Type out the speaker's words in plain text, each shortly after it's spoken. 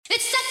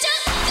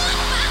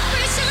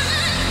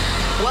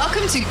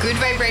Welcome to Good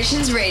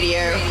Vibrations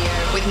Radio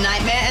with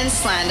Nghtmre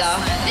Slander.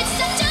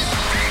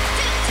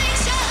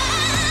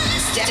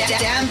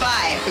 Stand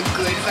by for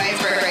Good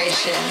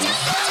Vibrations.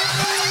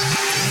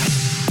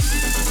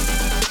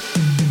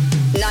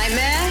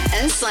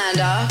 Nghtmre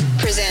Slander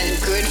present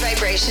Good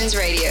Vibrations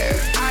Radio.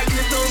 I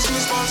get those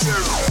goosebumps.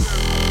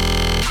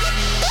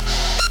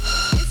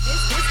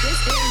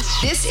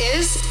 This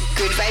is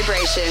Good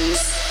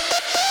Vibrations.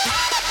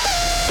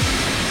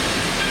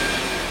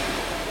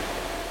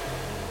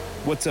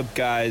 What's up,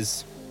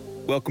 guys?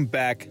 Welcome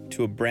back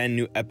to a brand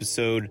new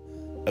episode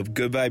of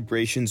Good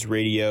Vibrations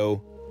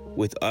Radio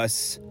with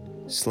us,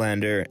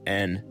 Slander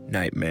and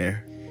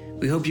Nghtmre.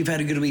 We hope you've had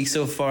a good week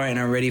so far and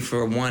are ready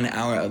for 1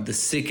 hour of the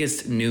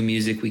sickest new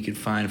music we could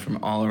find from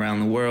all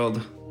around the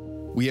world.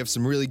 We have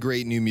some really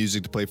great new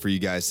music to play for you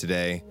guys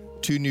today.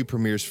 2 new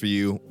premieres for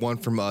you, one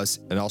from us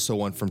and also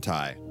one from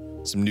Ty.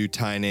 Some new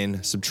Tynan,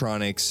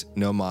 Subtronics,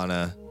 No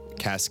Mana,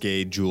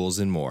 Cascade, Jules,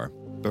 and more.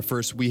 But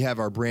first, we have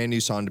our brand new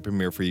song to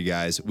premiere for you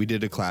guys. We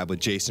did a collab with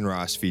Jason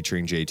Ross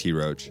featuring JT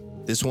Roach.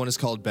 This one is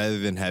called Better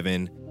Than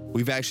Heaven.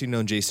 We've actually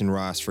known Jason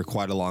Ross for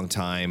quite a long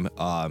time.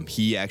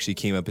 He actually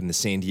came up in the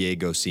San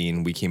Diego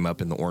scene. We came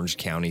up in the Orange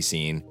County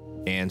scene.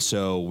 And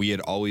so we had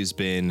always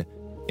been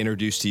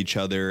introduced to each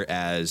other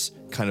as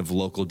kind of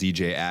local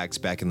DJ acts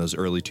back in those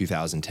early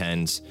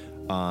 2010s.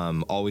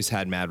 Always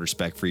had mad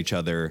respect for each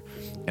other.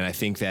 And I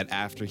think that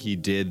after he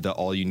did the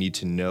All You Need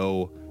to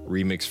Know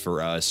remix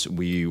for us,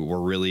 we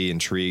were really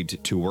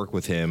intrigued to work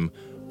with him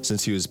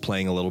since he was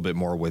playing a little bit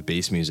more with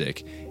bass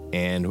music.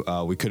 And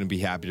we couldn't be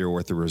happier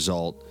with the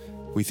result.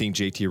 We think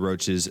JT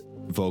Roach's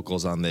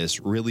vocals on this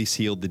really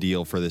sealed the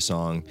deal for this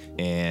song,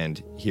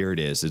 and here it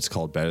is. It's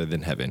called Better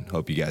Than Heaven.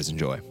 Hope you guys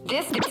enjoy.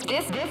 This is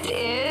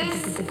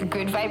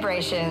Good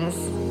Vibrations.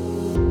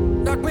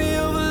 Knock me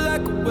over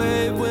like a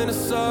wave when I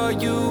saw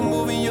you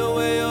moving your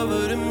way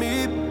over to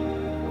me.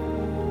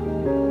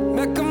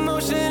 Make a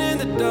motion in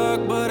the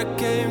dark, but I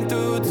came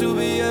through to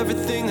be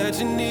everything that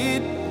you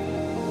need.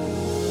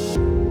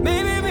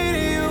 Maybe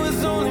meeting you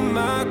was only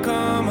my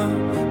karma,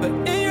 but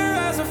in your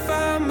eyes I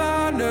found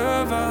my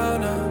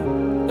nirvana.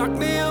 Knock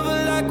me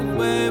over like a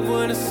wave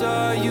when I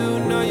saw you.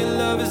 Now your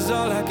love is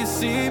all I can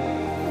see.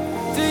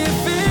 Do you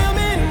feel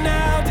me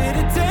now? Did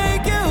it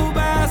take you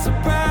by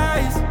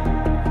surprise?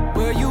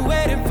 Were you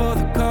waiting for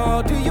the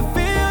call? Do you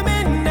feel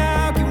me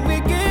now? Can we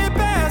get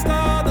past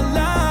all the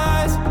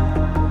lies?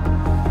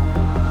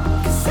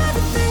 'Cause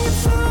everything you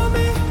told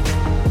me,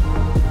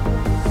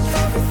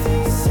 everything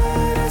you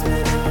said has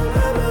been on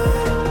my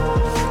mind.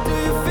 Do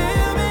you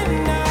feel me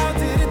now?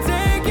 Did it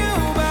take you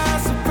by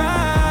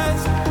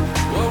surprise?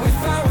 What we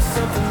found was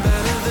something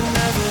better than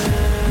ever.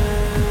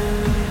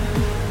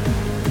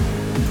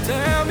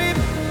 Tell me,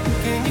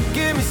 can you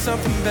give me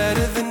something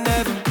better than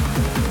ever?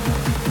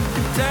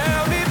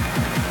 Tell me,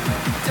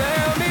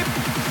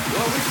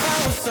 what we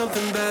found was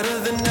something better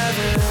than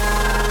ever.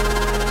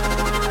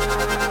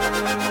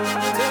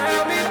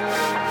 Tell me,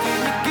 can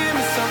you give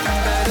me something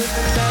better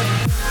than ever?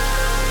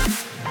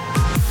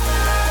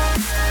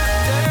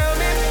 Tell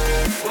me,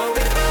 what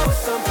we found was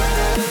something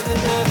better than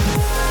ever.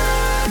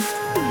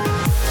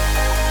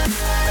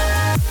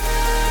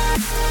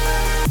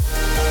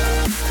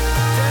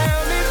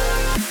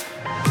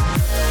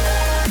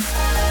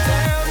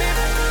 Tell me,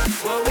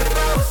 what we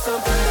found was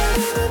something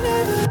better than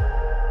ever.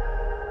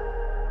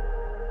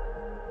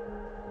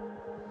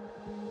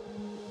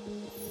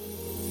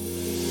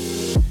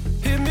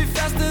 Hit me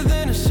faster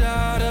than a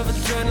shot of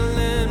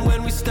adrenaline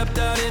when we stepped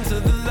out into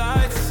the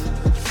lights.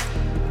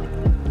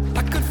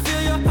 I could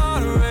feel your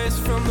heart race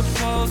from the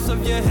pulse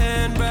of your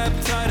hand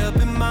wrapped tight up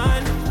in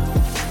mine.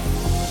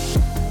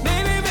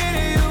 Maybe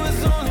you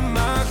was only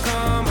my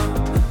karma,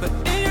 but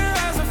in your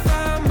eyes I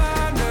found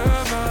my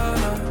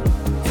nirvana.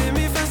 Hit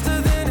me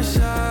faster than a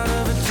shot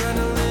of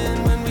adrenaline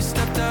when we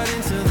stepped out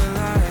into the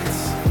lights.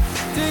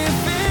 Do you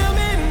feel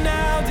me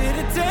now? Did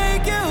it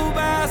take you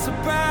by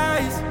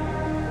surprise?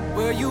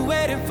 Were you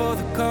waiting for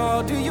the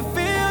call? Do you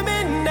feel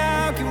me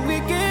now? Can we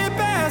get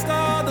past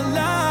all the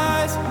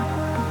lies?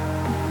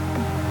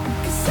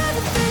 'Cause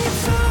everything you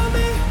told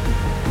me,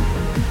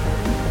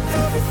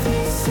 everything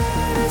you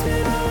said has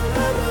been on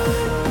my mind.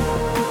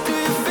 Do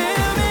you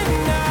feel me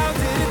now?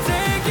 Did it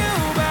take you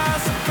by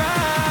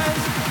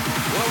surprise?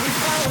 What we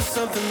found was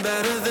something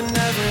better than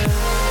ever.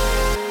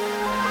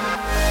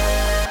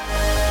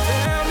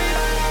 Tell me,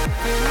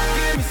 can you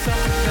give me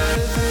something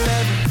better than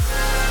ever?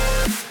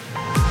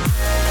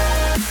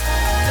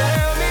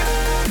 Tell me,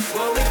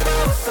 what we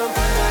found was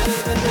something better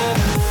than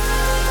ever.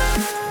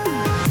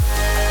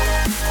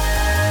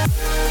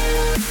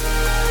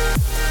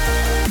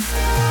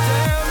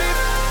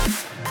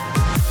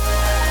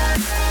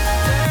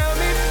 Tell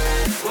me,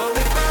 what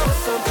we found was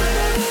something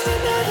better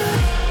than ever.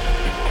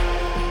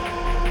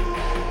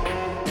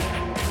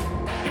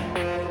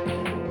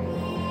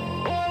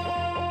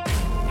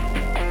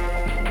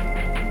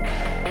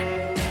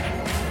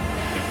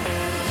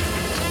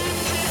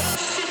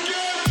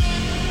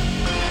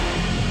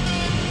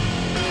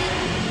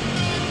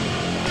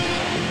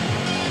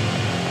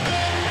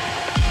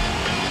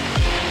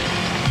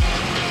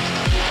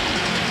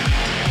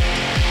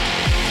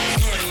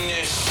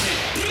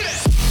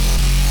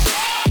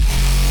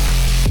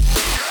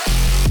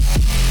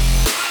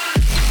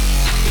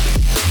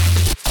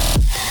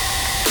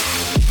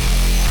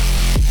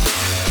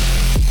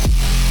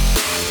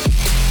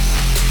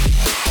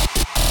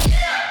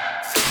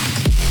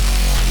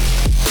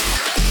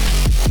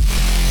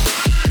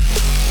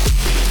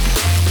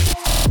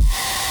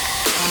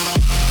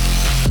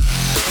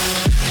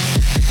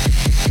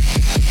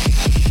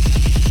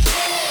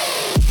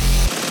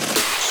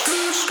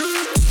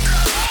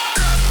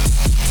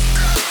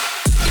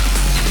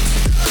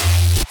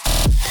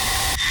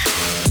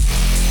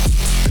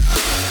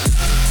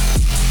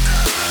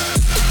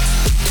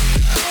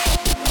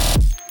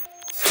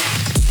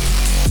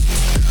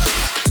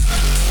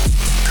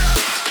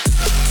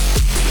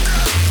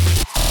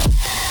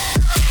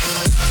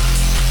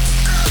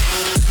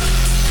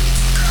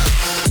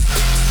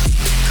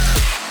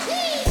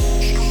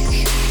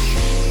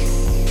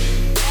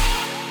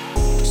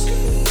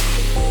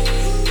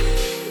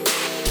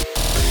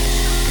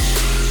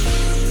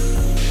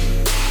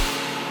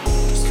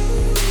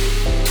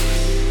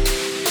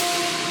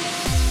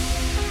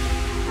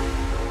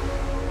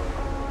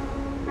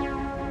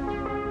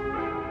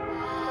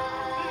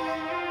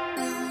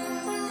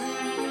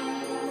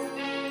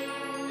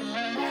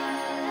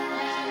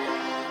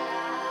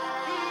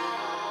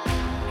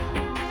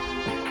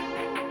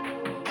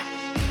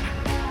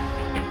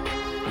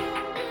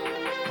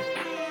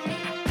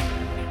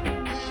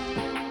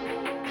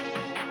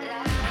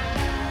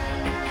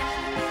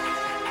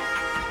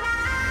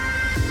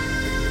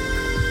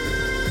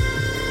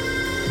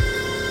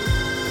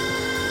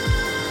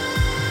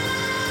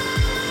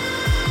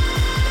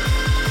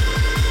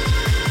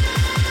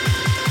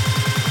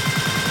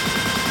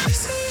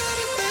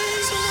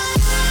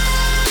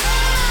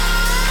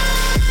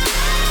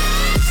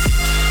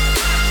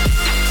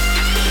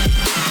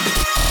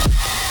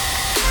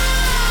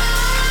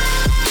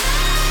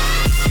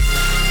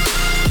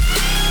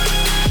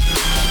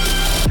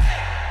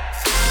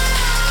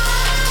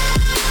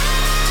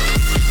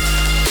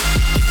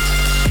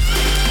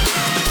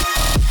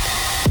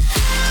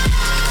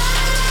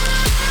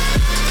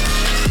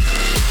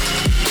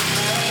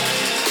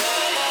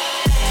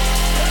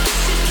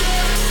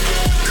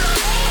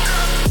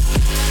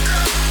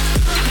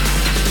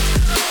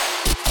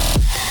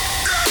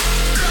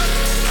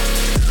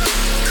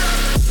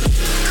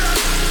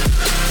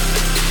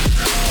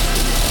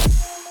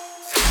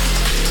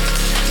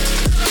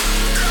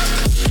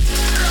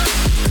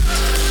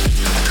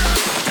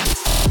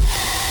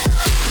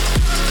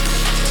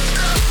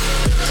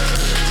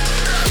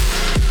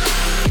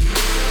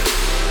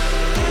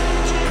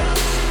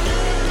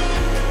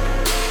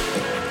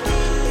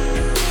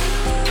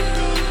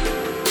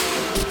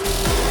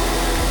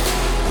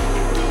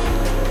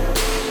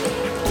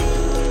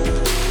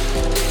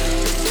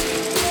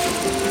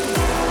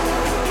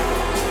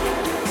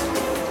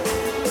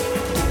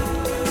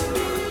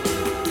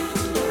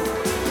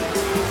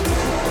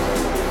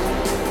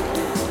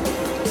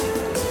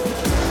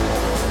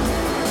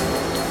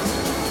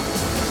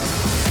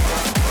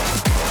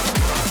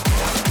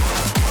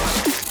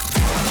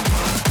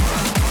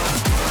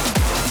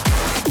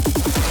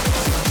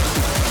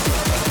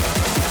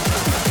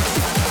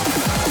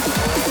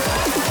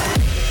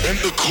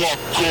 clock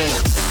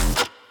go.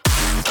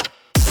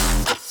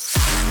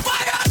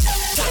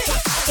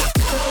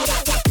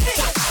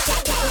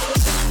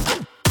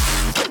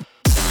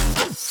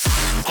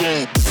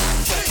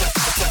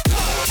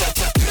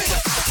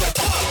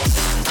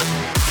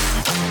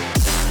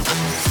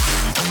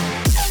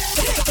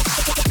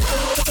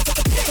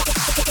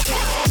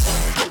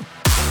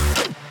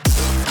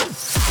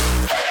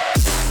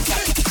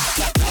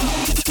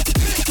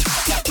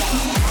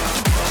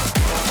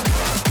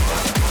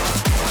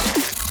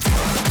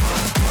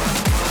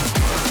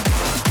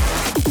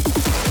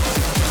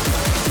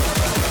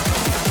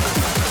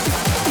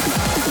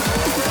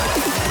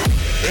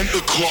 The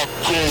clock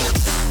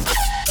goes.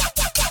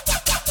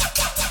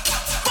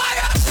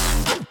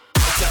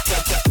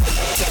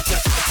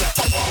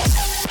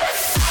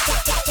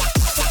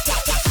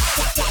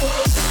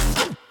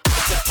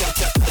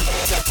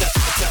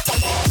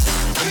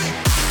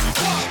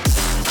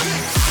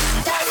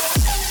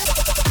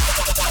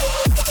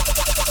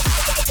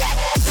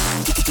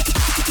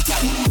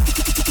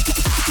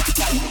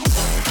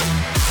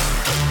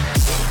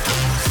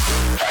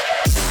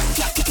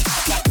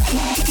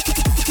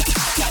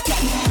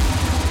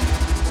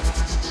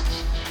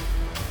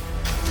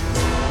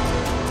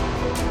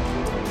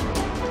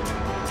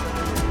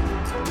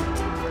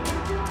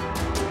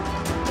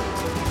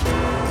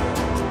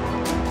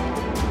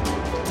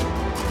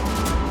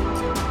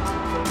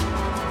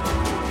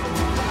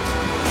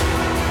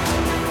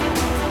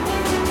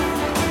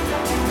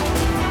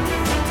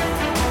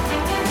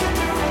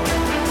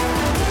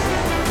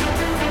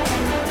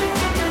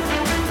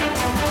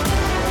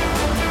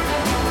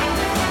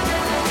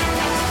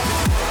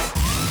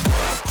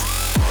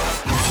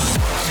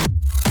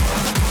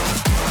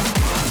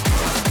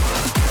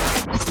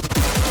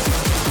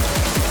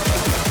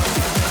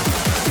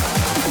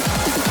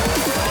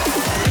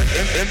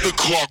 The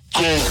clock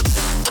goes.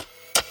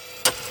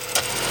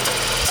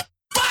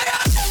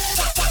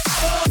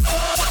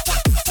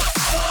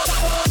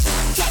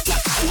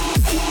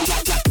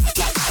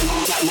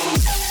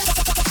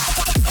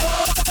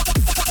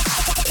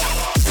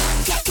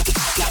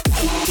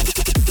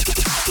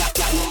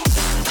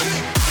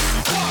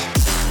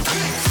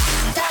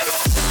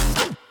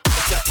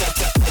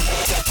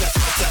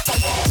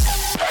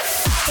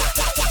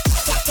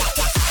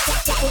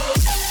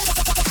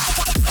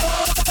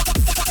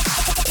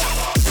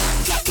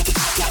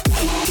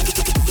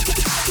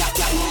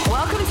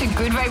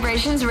 Good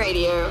Vibrations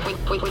Radio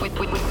with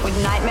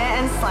Nghtmre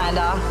and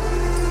Slander.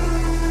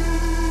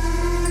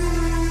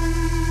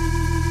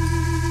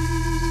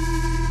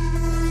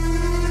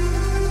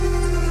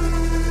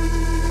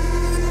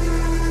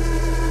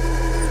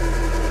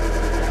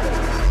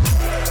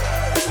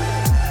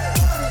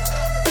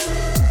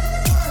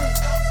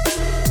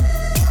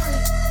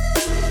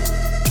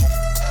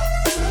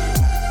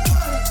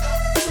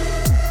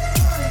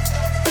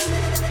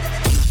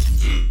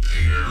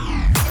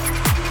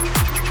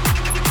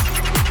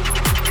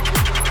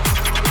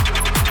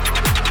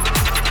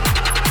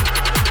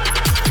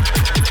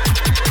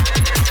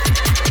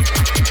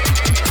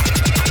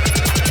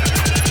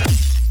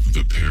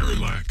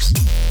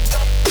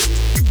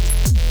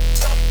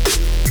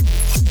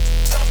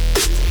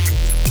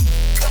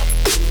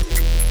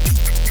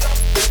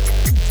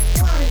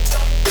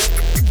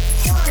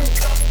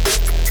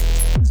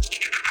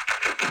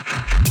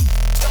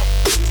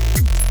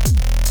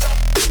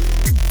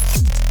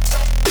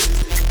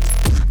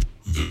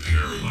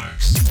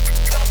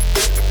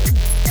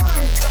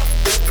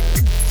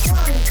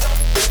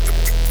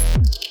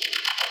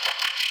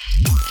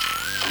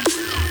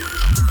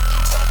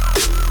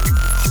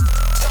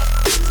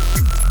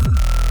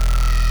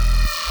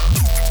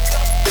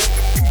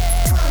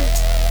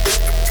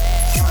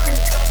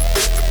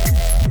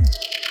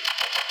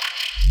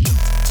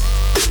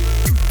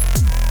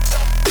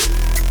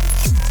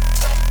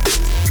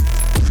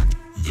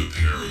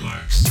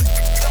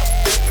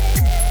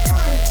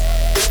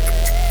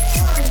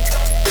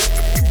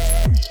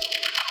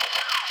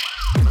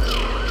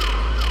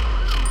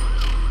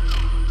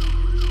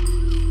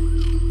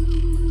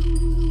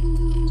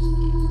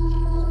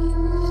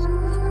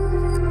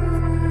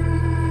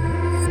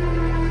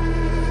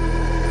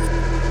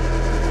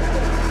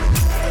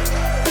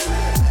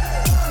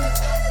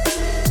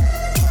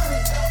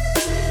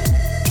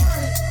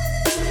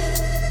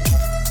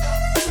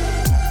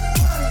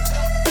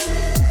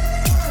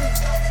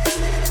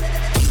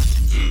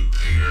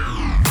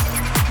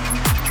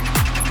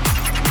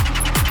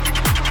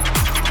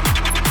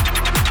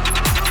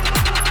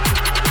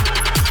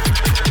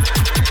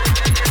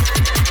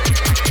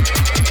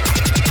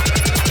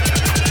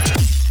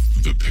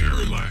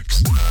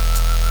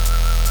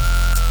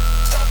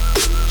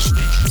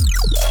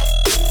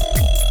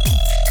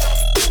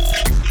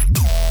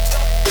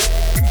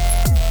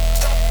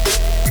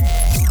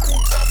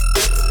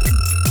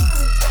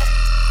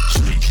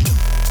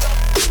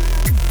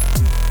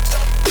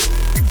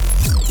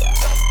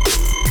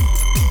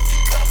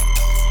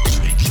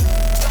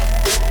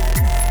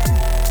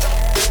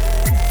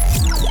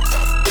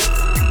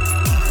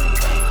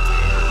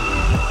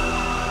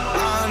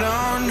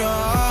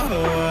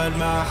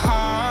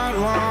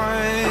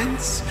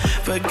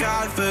 but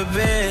God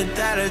forbid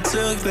that I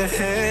took the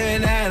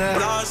hit and I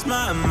lost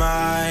my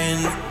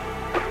mind.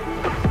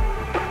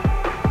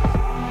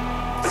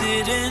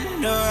 Didn't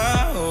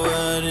know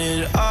what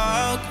it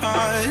all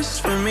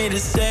cost for me to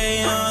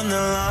stay on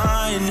the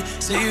line,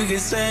 so you could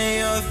say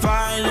your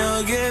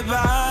final goodbyes.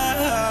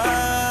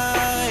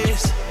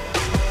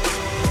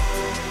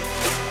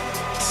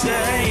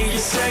 Take a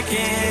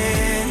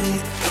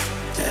second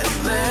and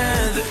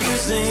let the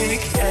music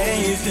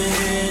cave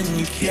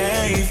in,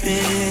 cave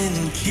in,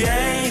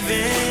 cave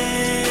in.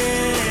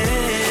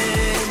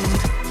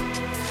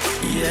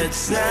 Yeah,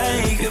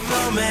 take a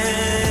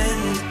moment.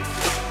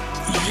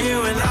 You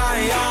and I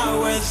are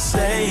worth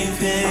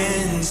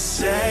saving,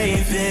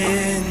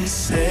 saving,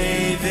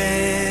 saving.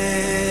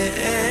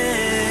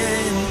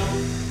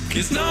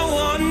 'Cause no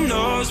one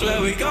knows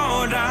where we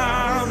go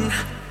down.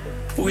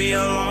 We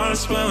are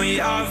lost when we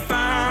are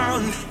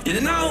found. Yeah,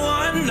 no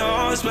one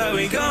knows where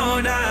we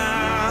go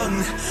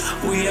down.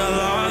 We are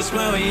lost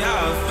when we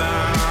are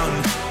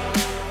found.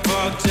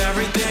 Fucked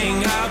everything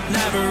up,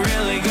 never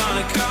really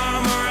gonna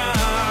come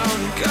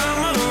around,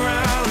 come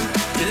around.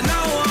 Yeah,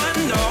 no one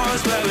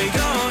knows where we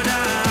go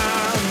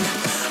down.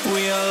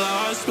 We are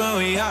lost when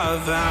we are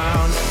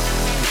found.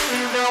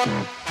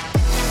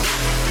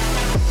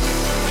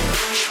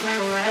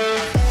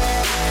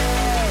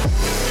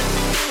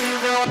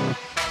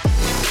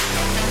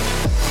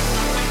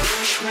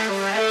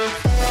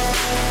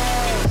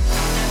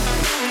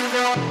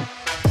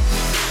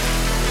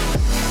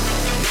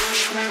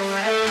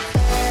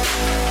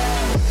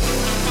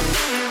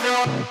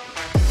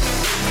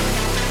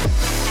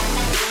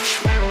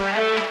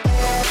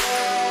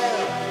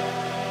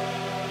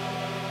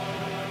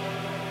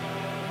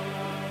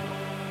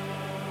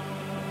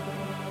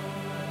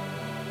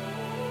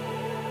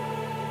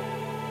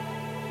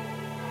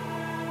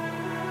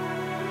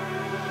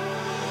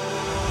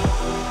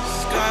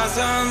 Scars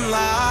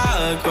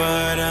unlock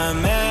what I'm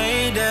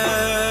made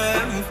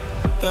of,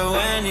 but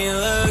when you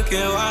look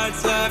at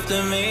what's after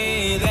me,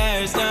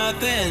 there's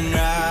nothing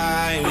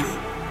right.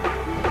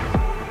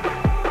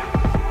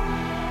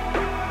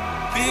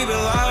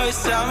 People always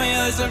tell me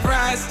it's a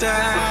price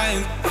tag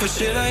for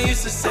shit I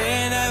used to say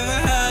and never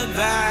held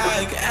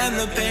back, and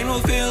the pain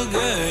will feel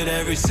good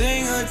every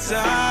single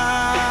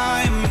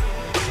time.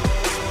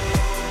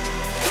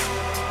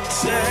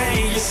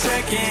 Take a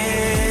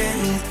second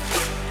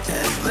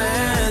and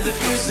let the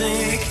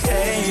music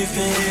cave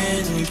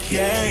in,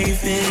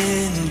 cave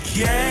in,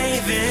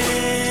 cave in.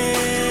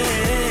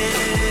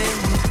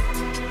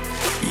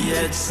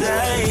 Yeah,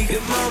 take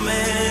a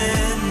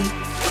moment.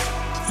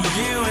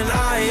 You and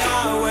I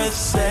are worth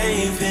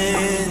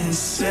saving,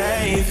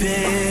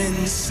 saving,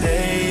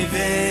 saving.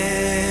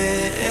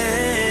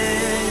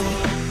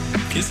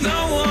 'Cause no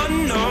one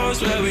knows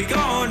where we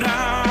go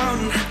down.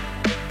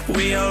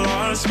 We are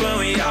lost when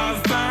we are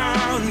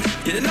found.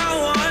 Yeah, no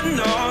one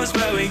knows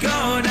where we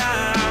go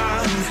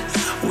down.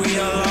 We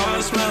are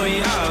lost when we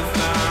are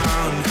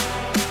found.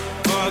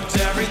 Fucked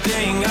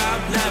everything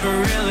up, never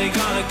really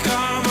gonna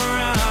come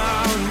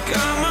around,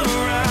 come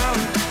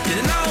around.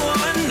 Yeah, no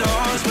one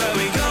knows where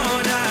we go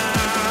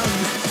down.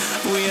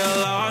 We are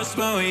lost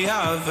when we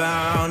are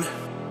found.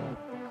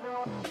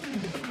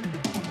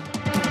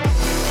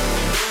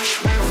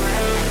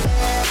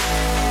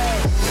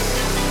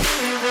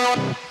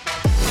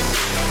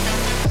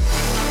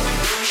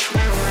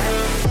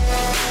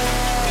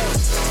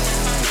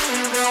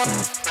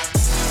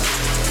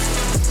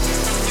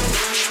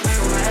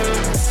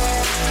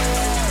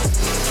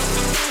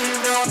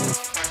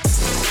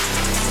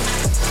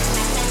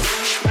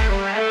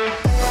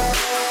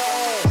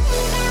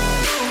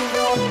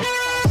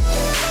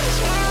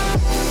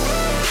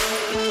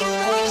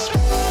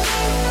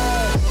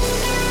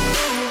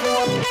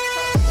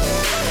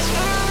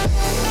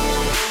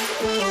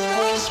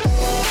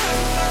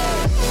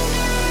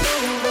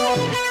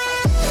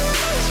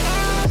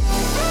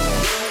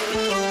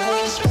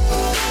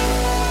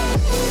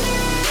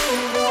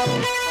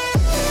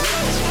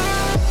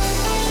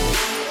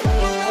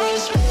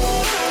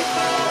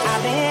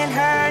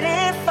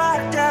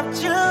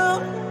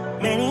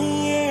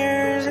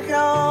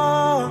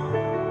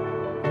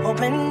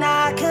 Hoping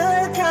I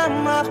could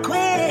come up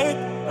quick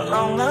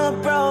along the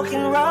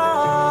broken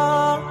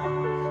road.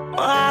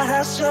 I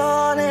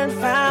hustled and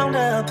found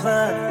a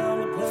plug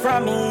from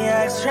me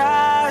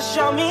extra,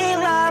 show me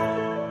love.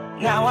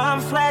 Now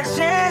I'm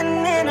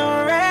flexing in a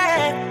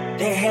wreck.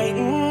 They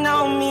hating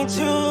on me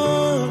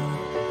too.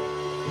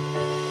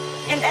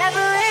 And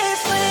every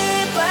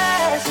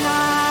sleepless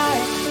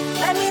night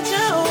led me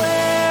to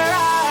where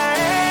I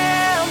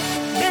am.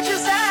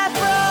 Bitches that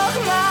broke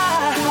my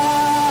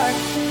heart,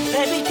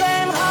 they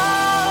became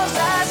hoes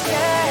I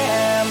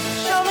scam.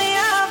 Show me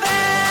a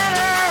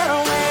better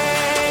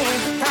way.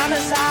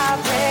 Promise I'll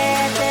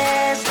break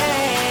this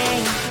thing.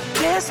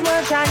 This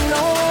much I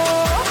know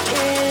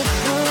is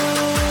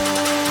true.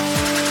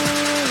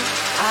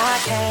 I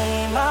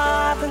came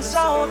up and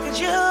so could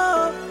you,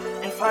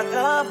 and fuck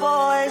the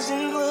boys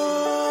in blue.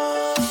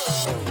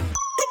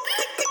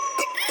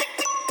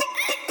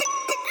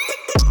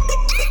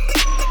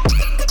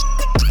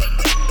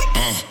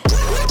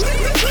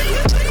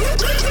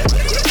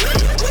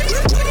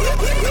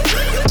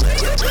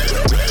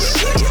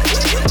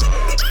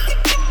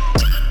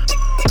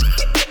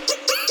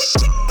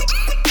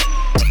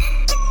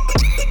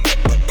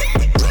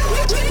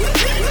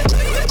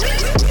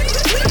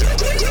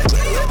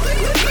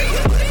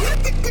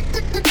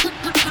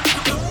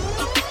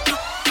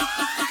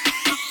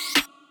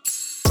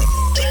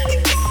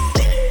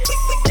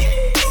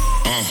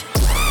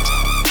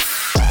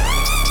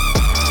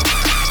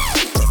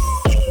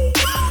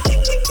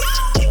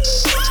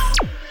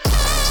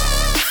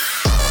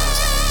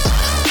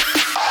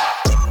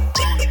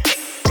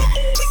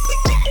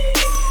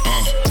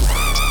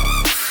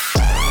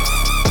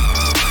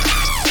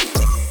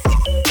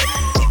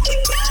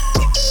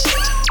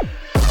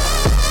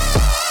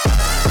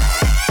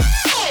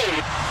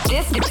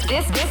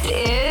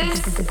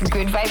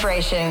 Good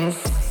Vibrations.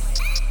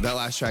 That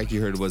last track you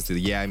heard was the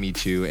Yeah Me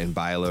Too and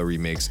Bilo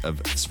remix of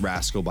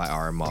Rascal by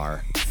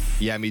RMR.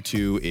 Yeah Me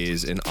Too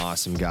is an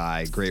awesome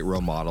guy, great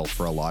role model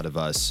for a lot of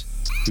us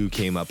who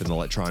came up in the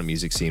electronic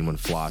music scene when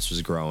Floss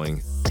was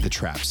growing, the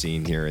trap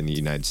scene here in the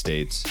United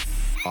States.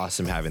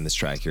 Awesome having this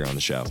track here on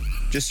the show.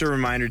 Just a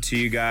reminder to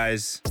you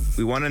guys,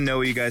 we want to know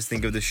what you guys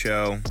think of the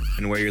show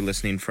and where you're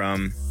listening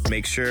from.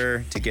 Make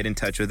sure to get in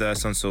touch with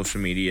us on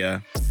social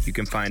media. You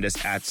can find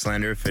us at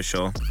Slander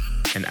Official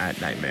and at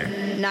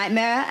Nghtmre.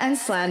 Nghtmre and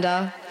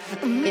Slander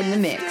in the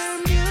mix.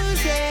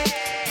 Music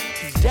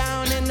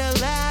down in the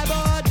lab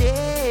all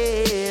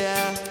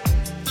day,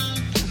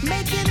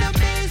 making the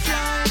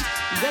bassline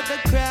that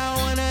the crowd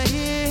wanna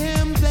hear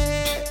him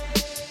play.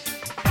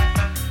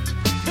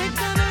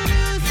 Pick on the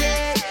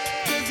music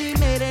 'cause he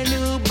made a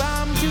new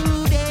bomb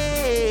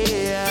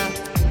today.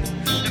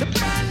 The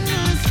brand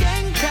new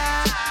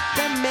skanker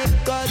that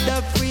make all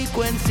the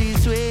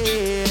frequencies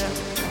sway.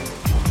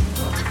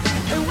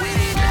 And we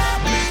know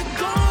we're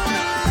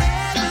gonna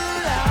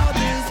level out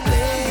this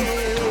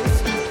place.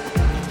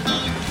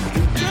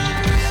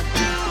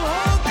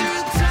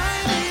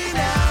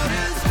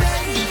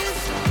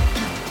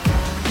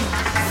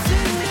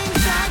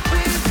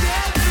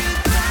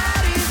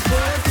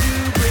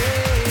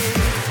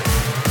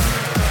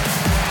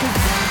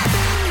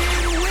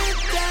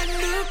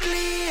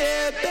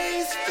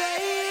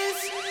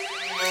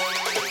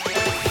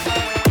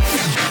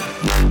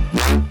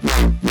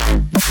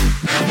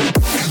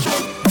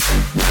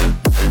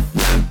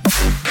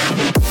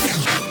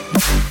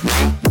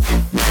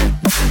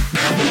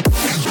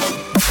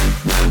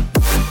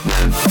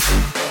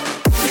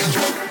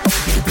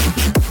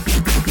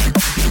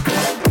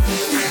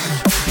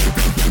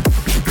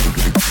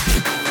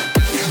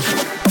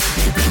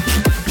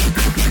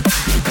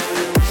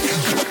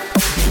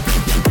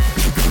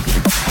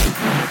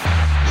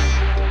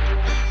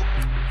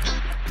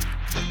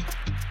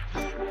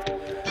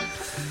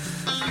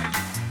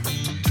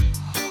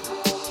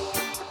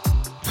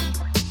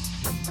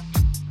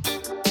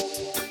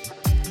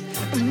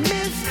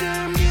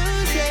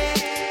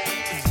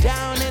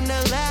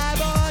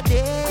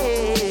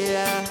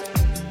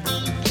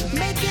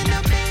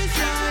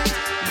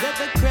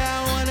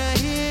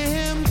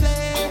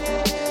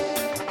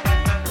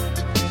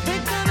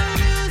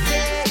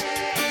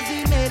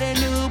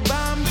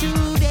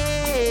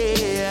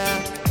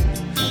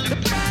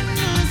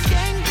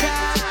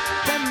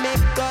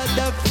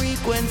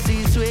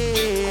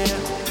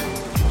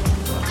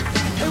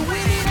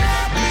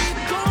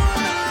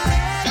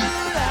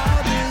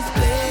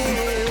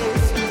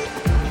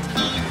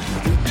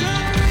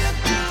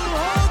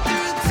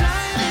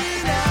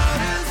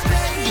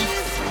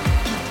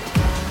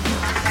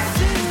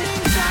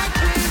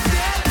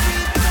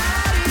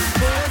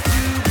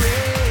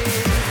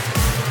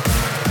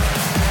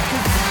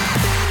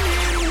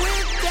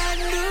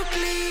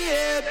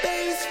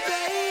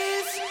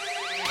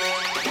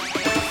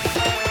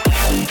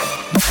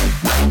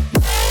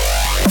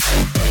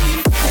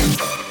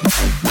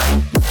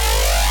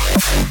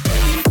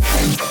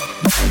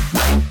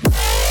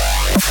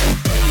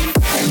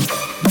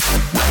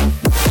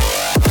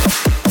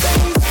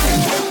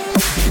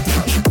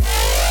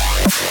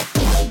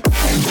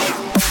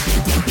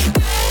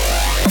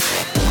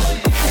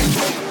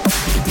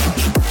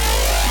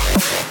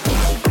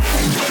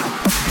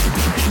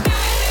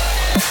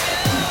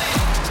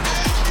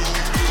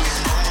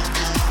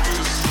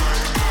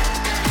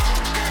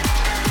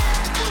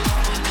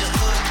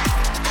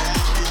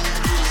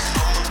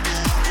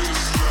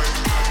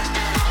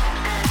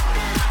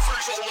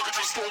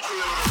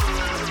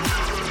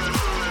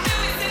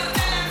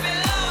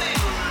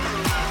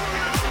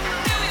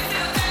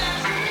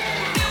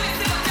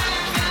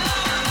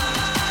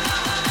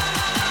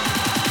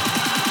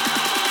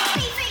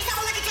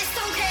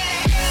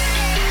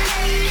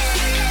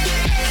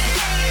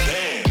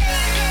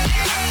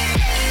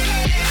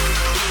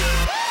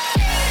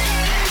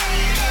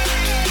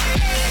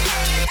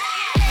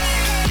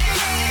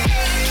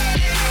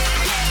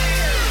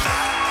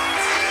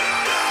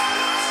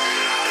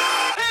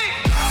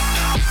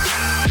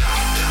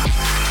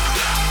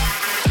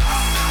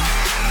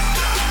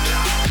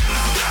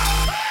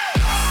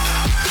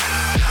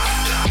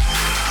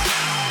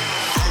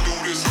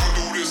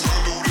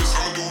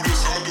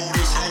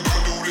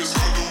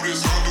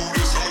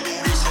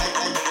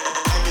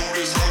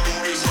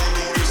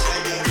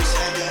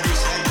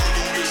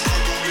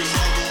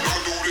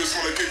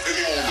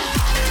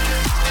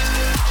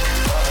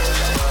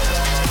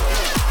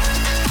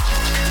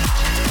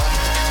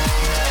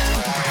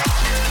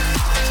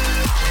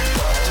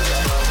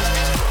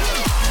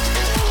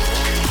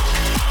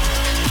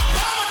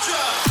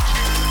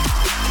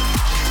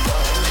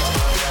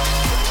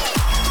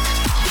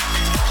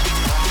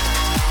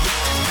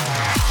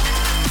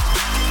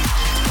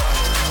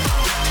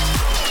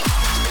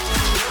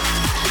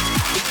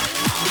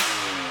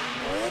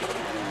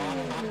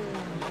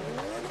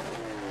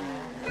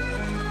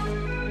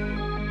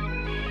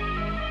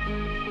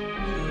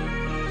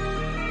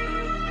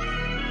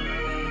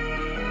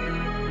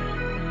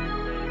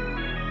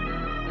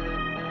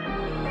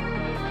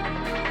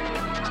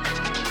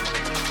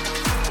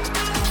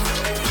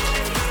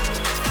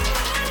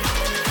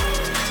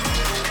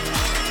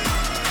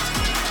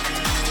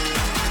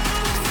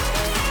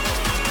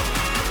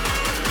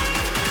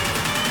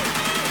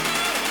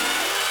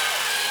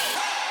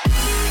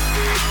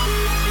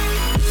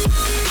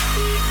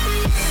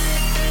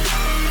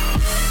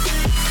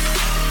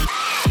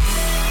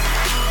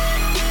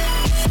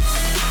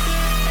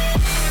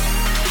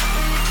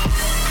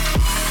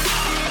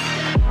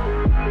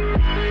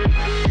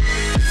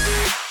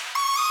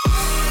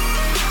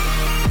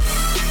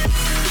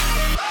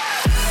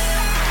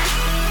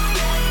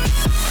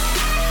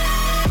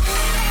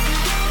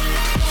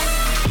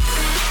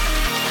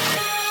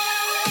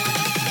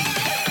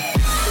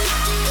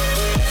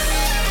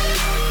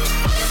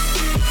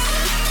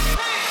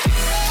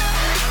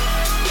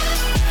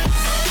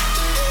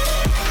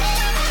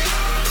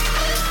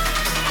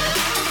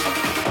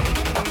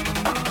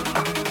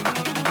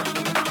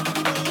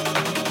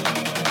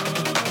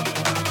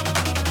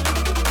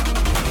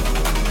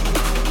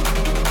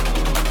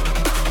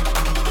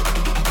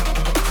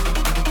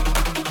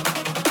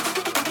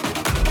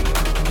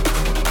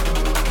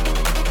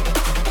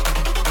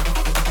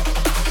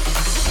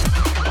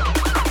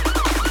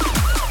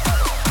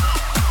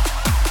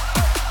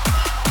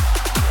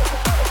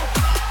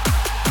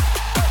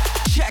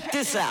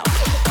 this out.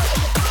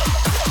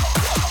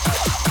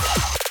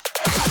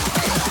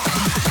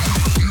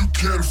 You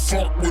can't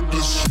fuck with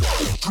this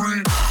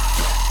street.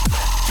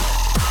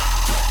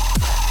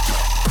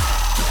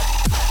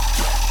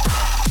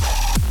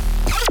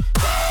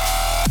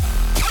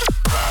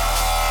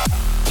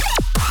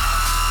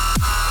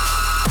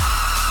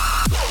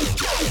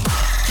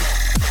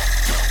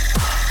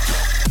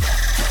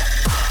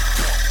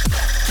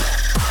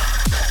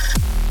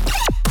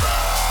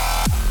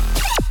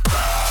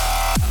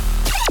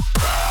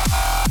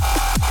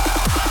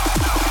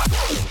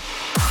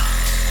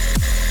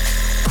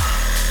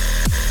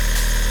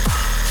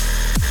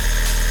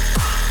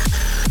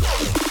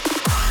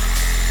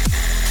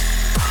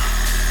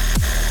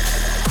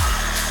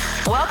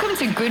 Welcome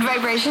to Good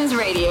Vibrations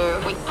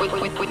Radio with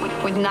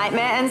Nghtmre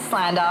and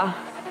Slander.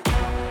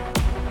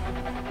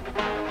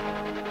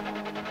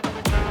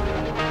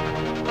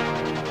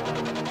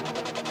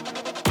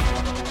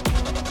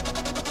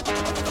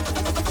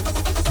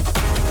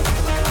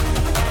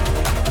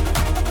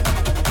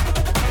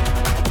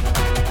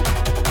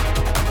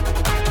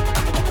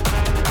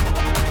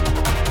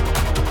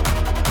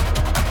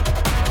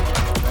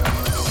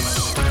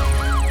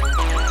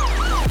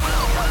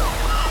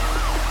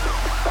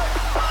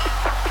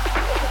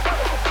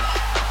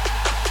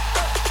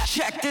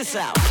 Check this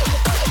out.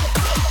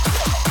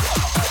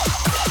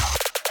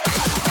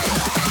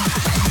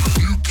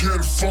 You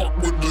can't fuck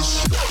with this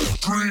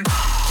street.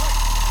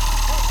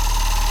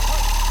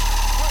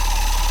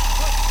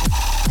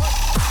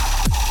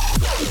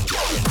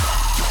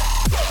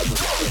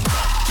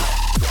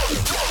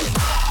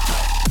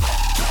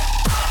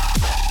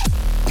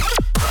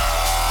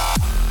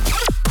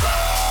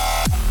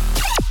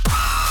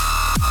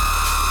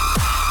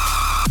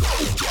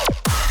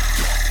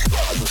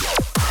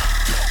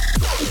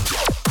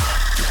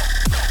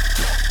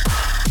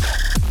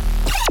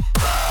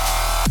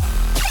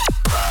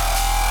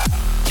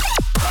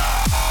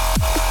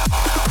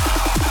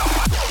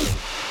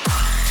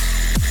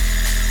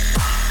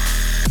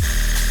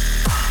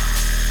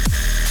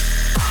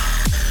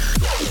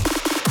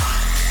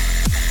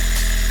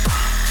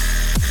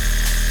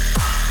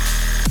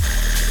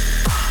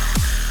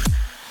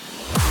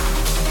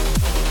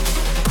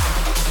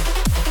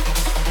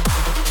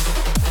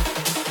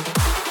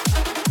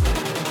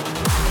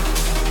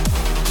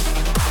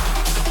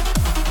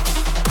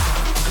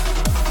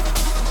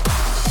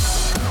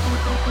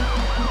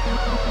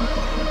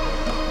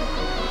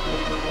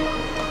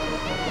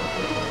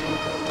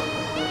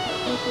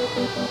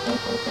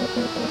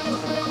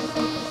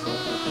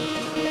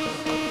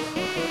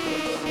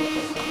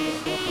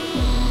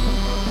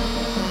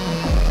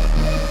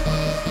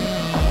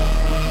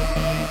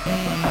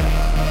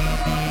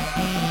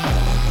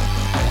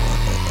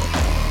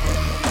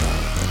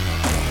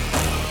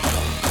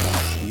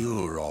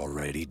 You're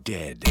already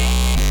dead.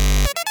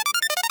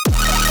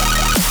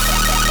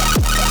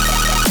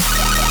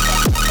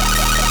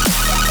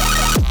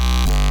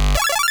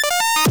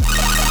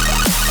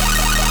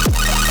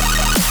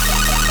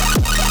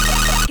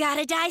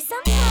 Gotta die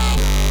sometime.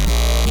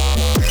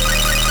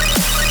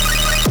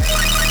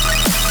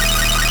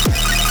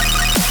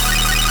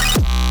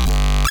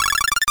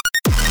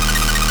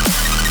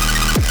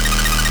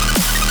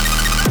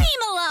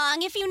 Scream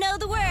along if you know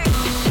the words.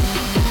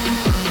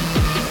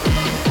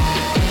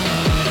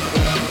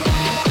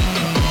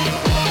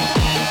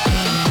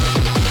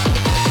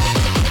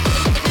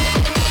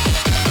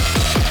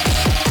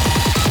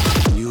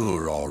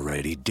 You're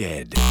already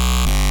dead.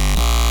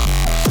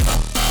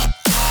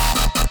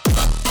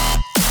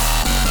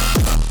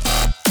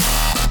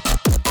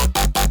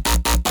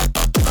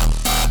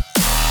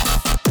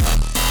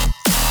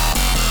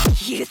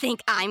 You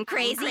think I'm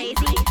crazy?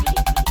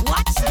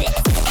 Watch this.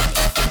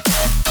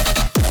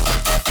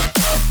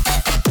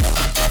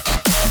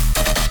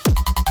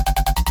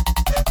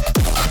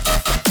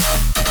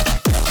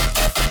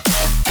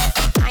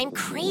 I'm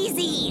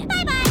crazy.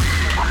 Bye-bye.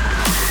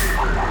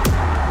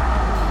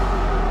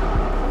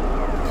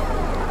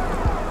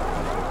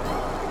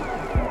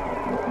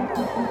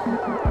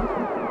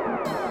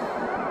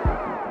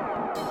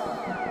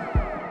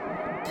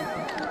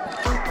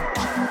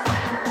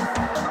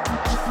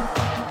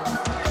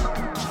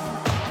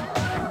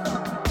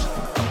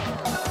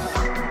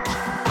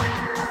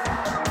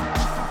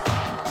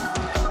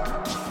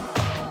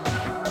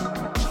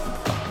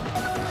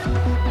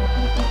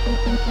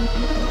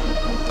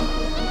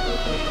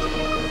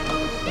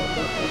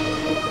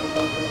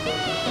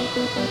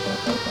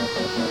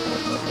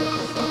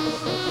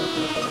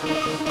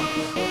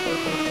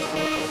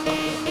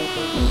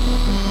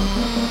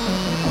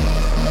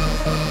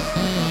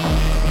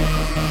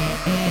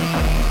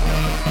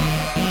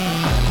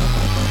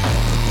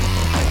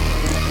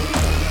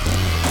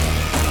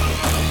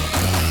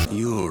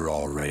 You're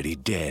already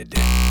dead.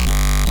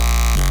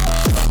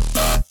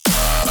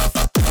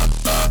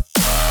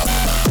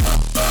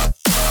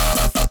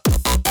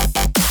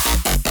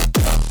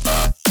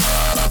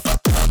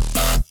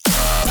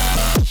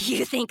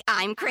 You think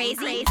I'm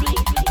crazy?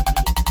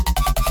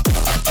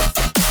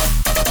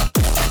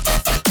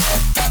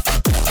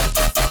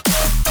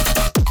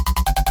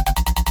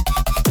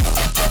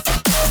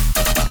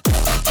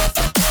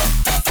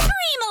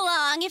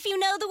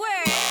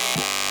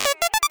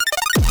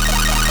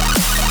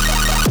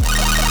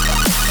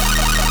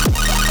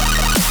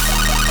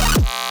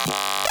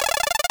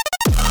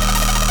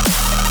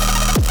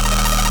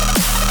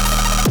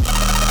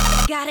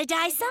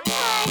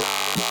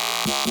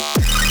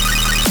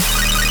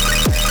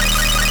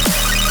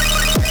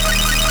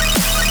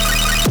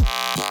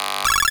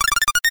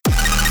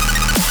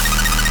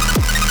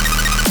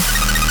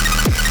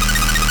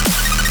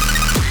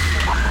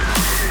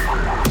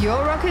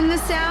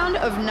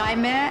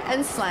 Nghtmre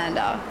and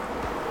Slander.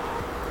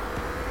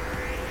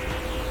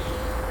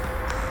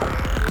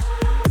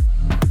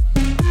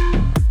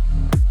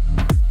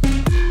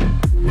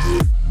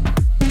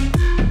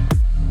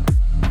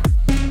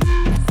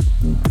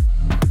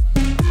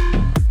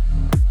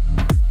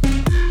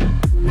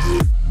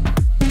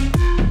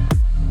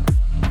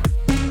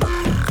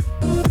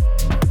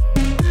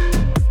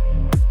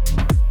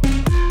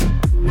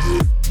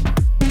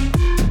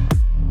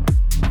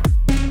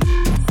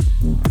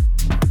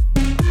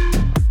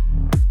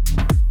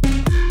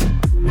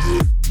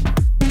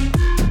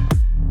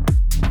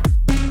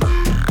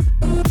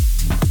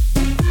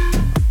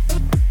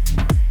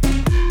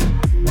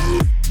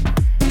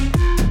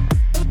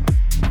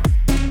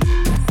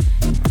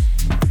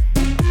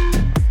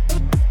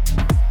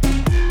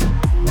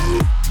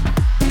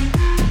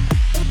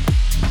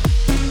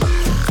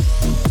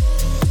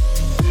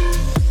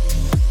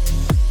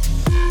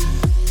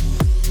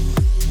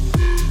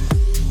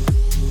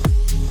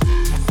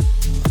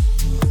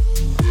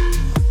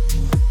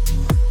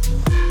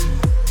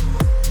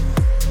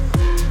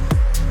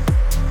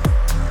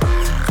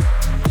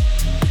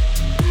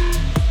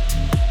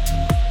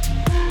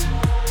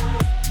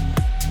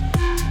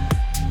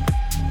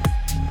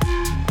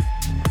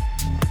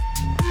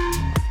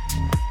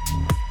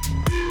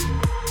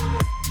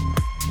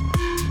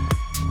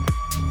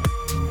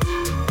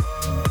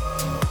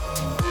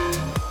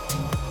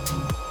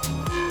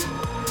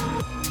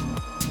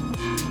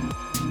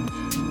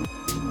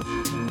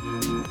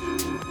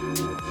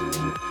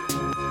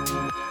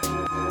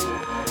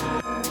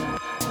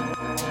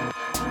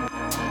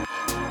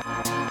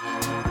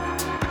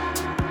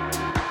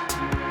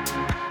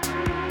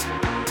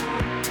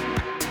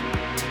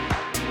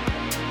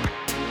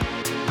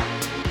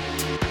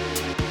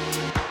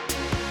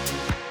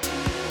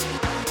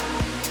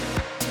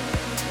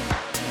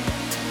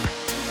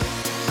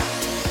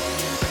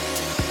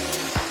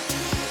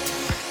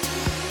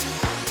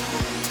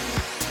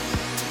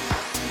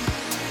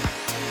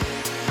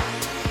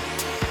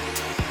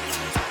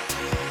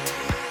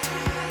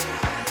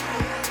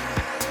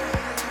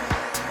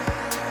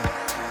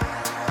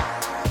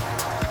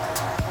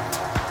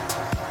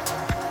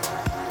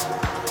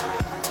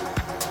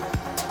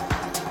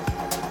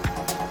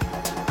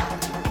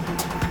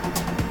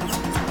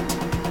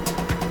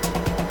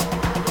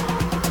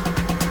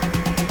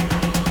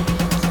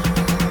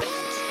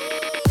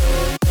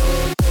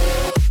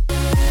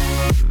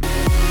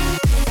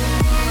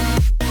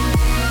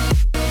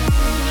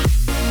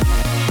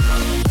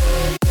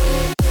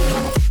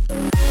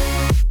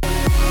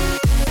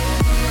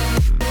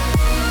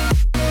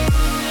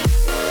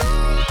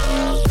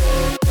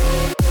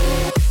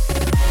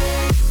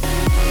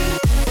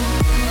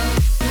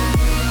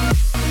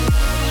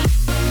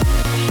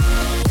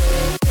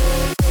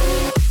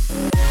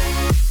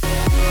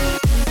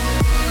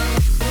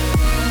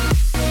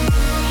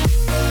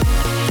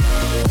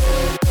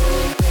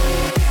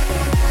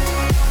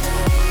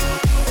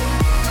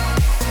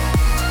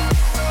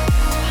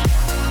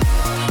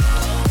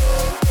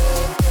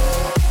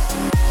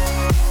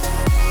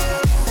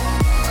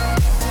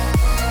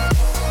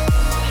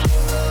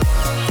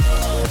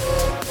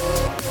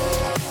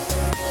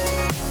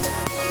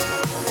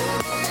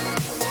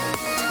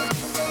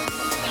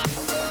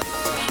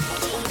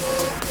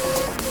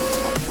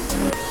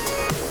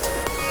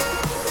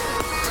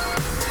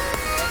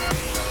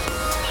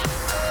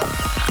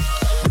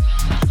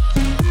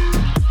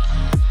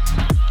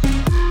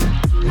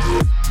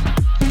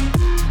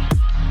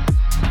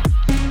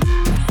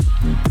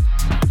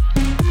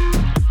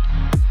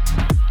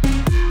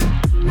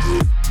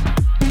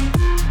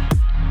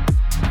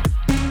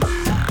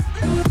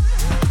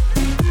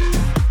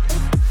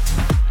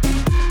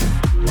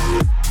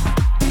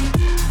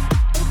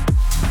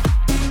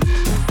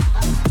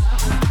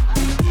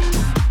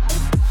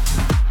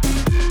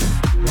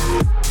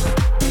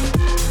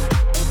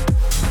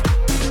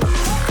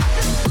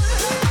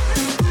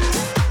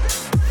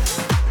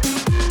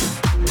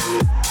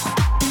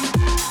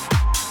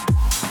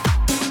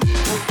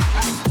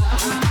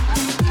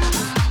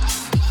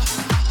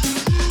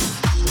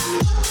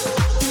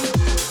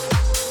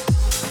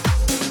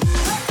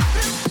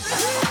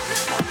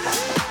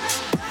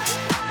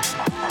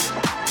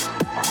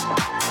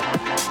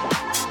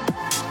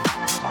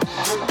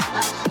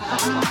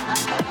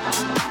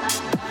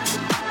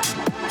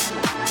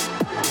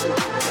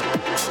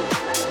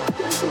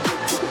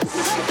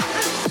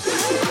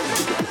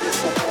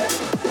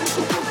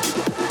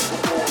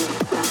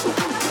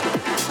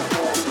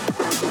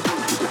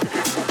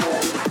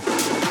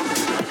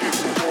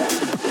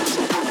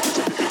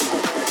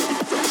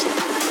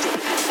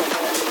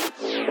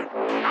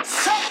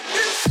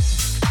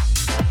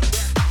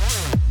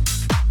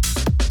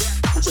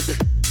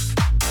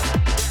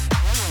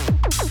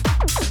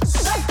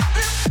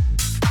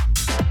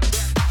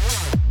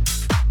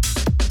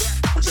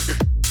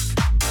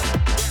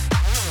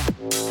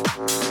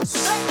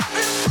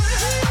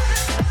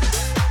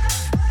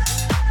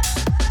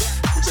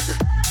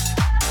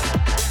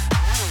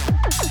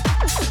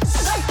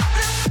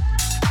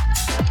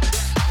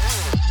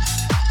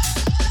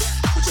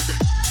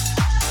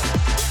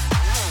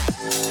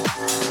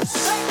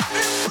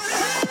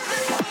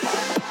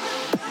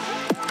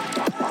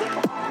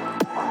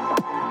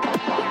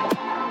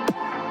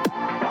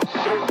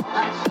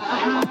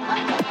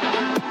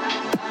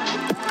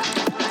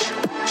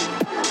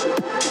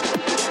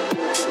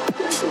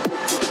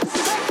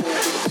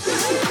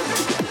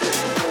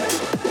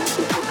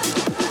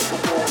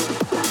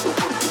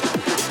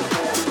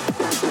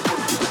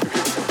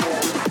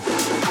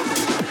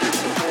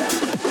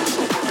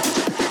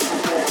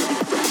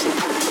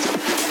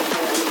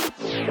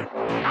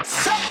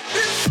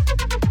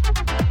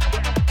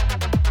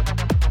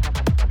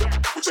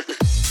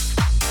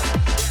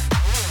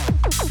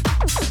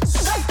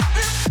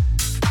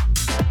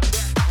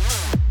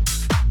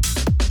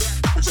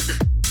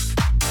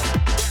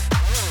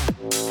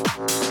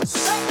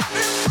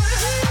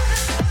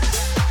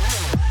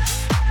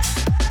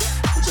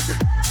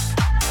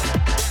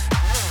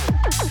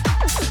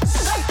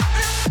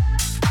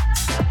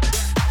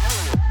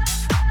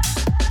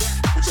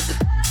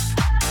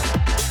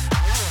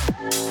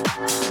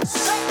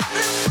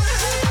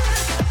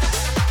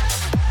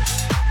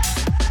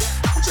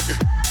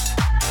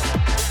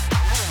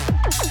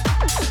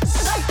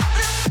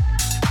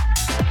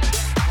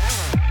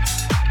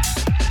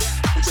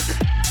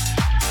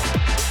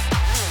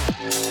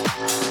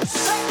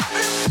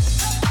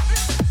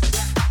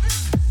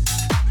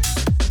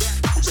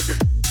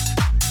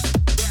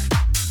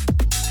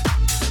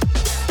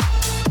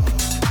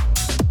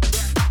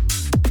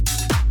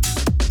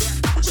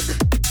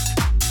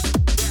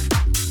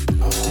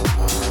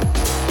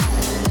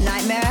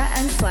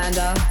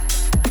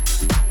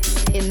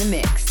 the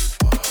mix.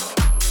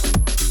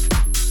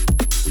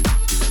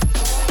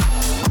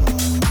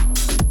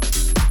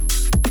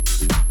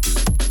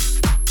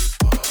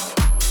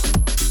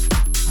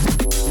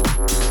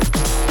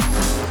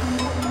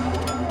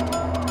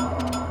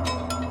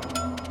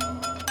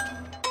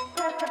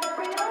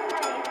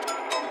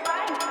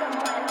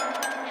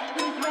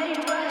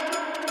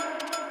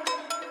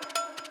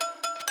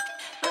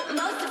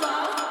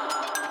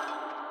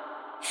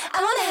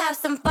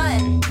 Some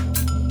fun.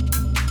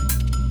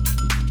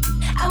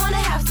 I wanna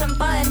have some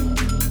fun.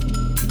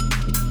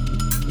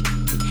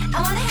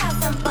 I wanna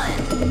have some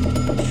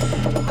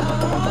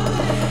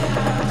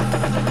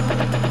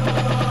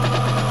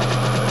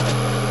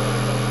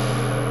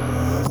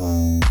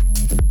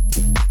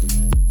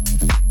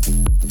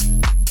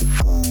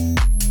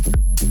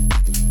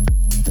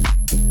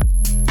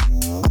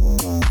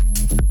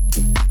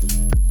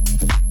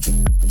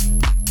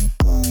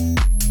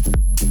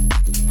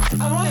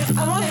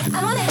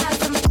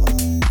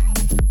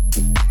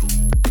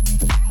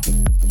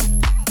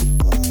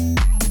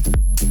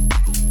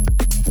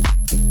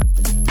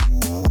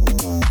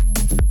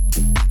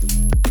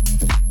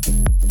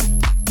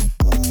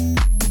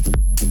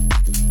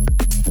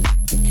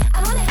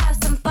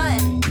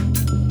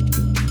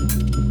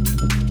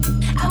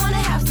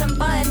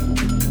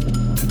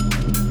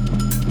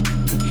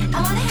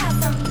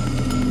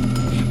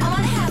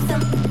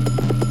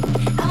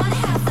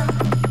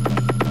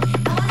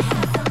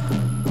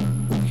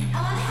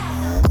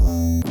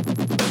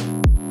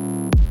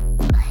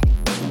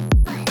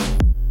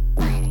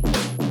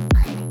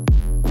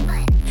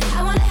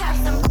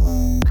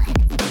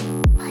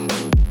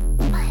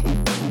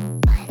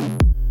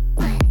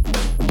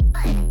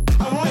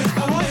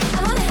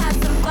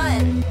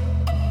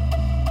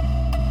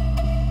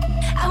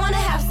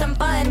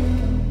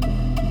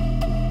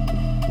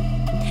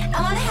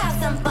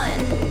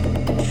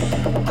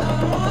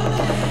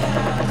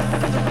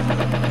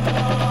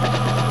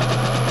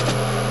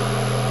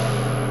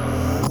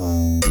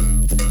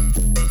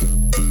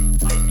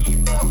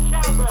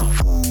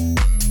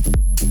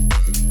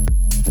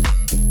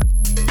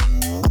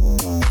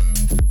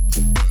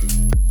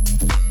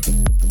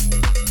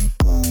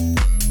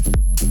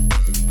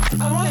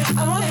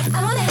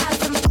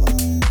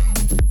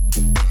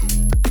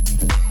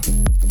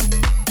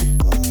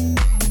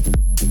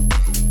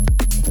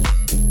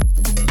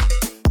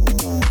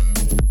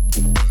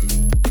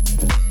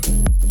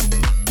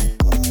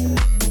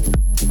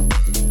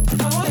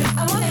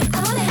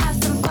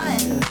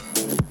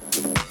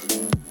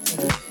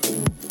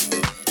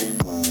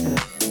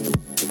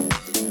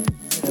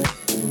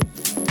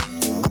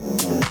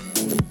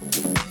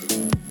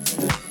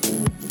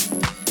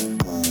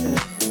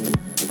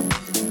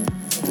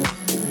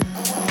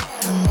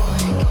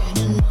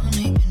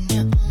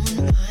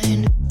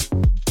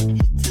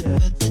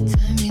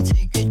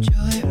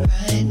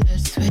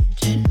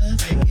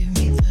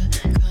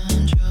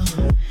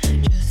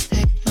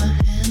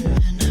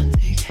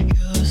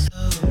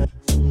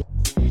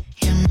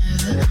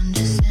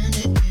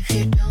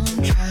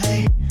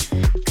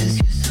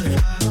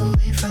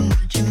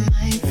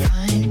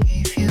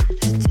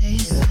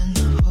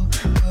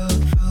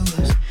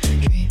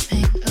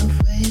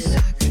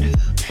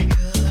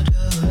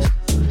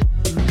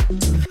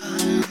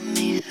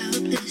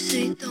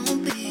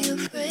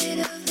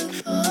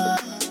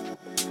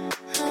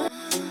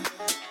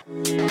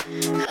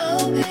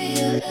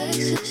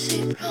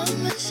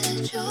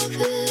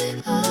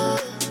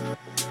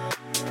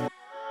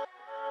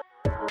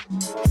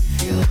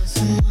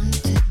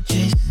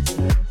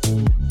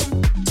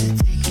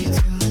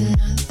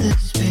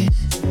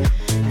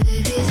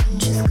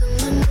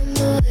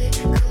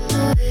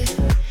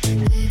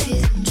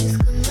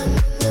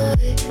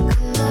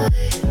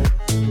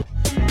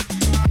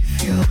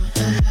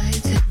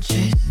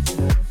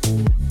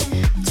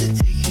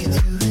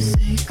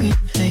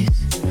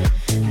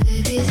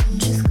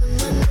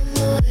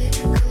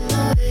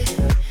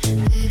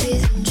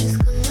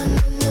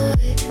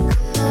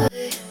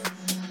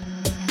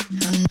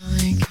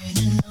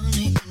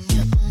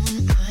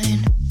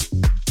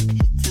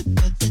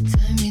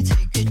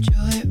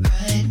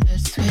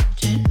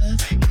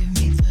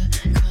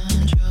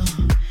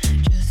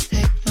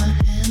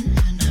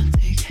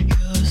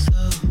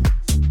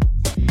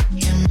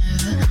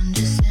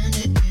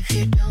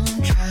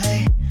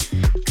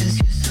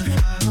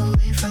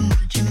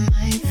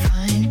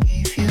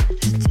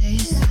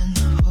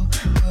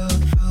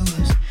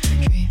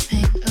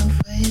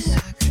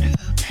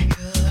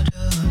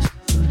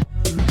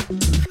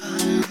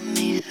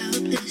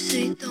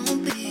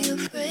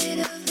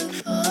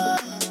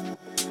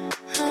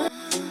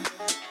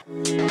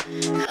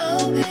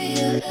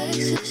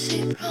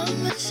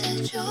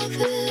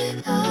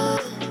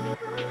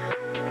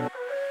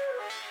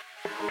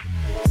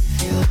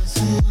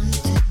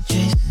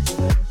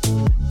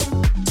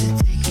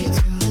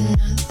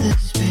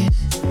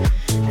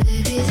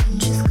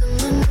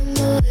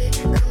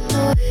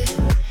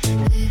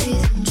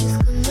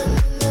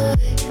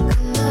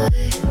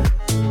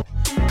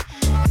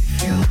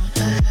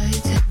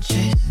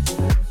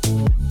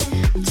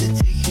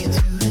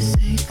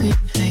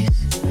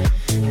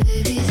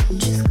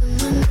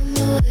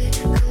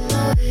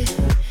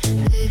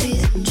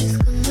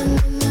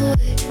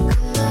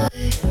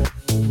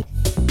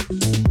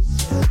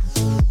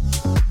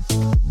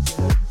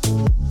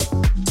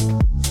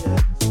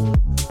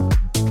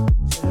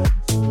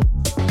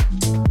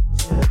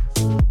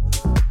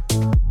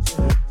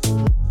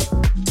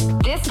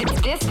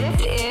This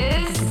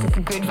is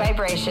Good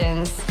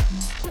Vibrations.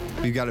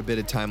 We've got a bit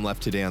of time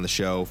left today on the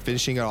show,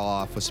 finishing it all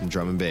off with some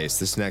drum and bass.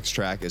 This next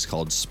track is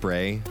called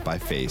Spray by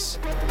Face.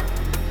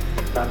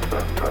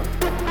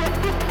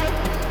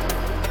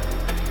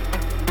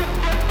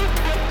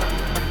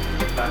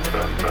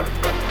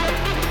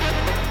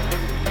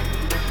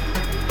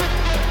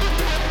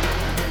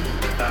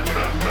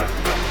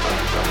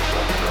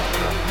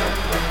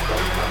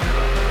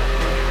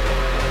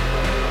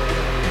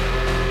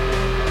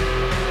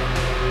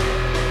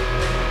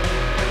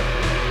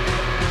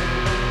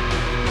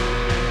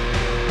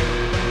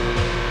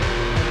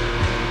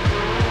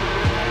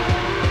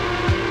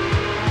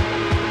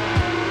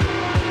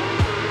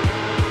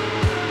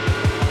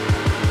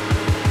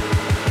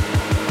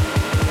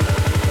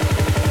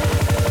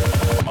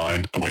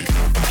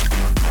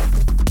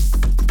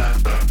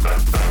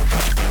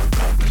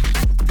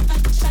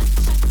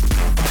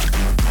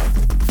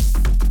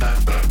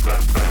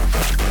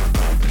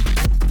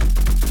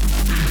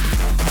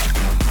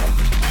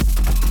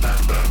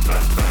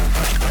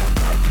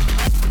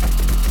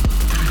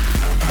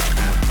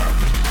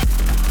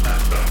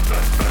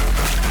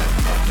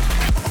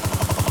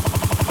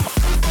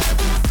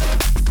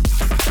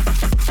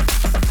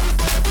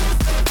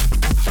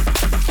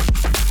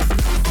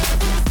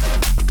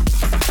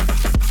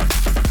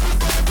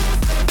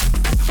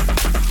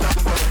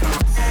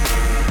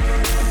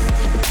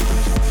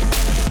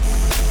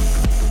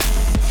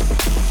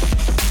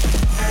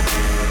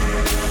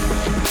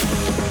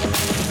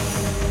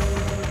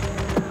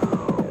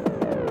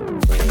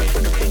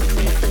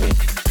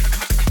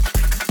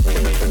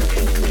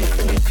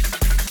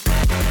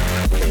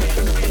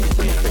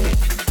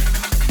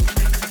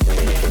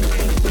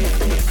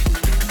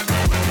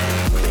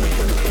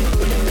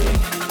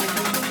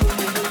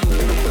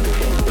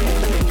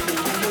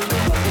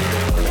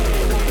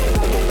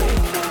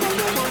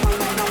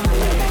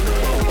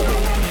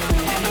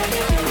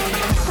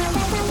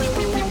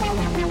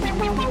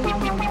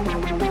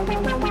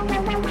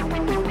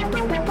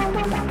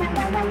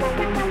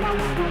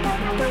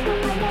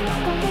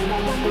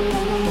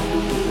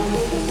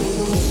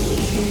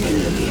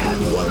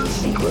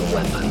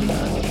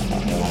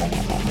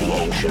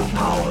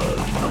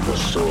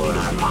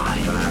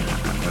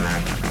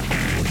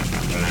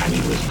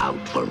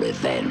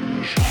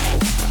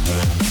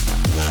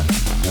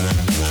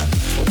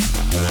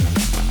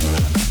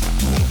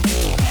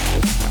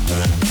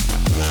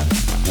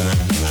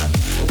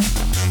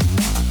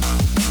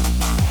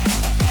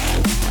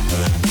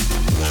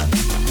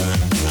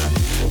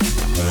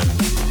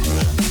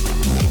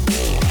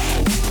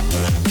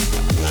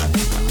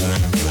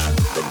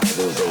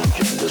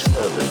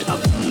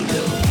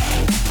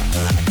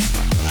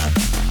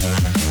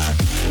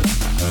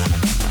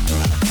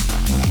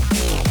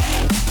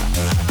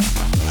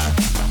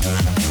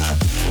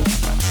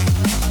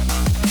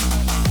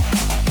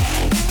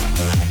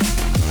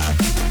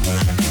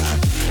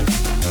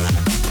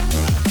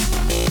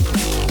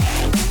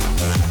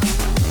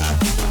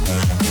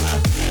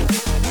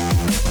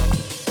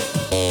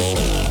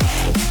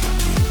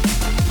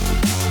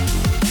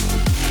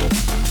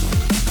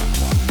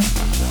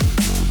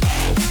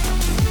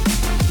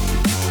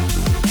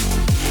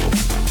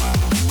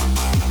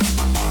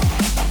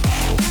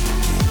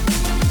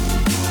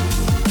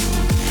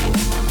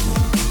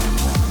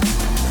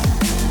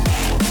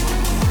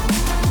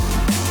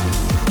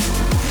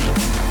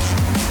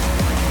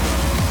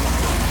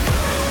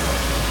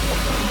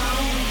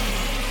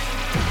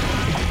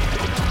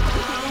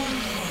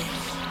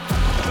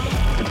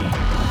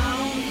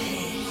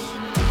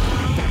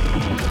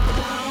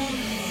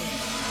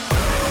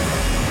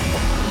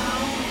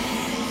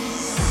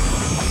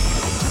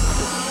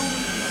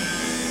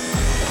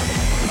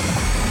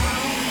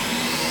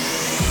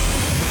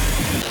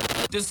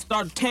 Just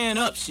start tearing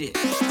up shit.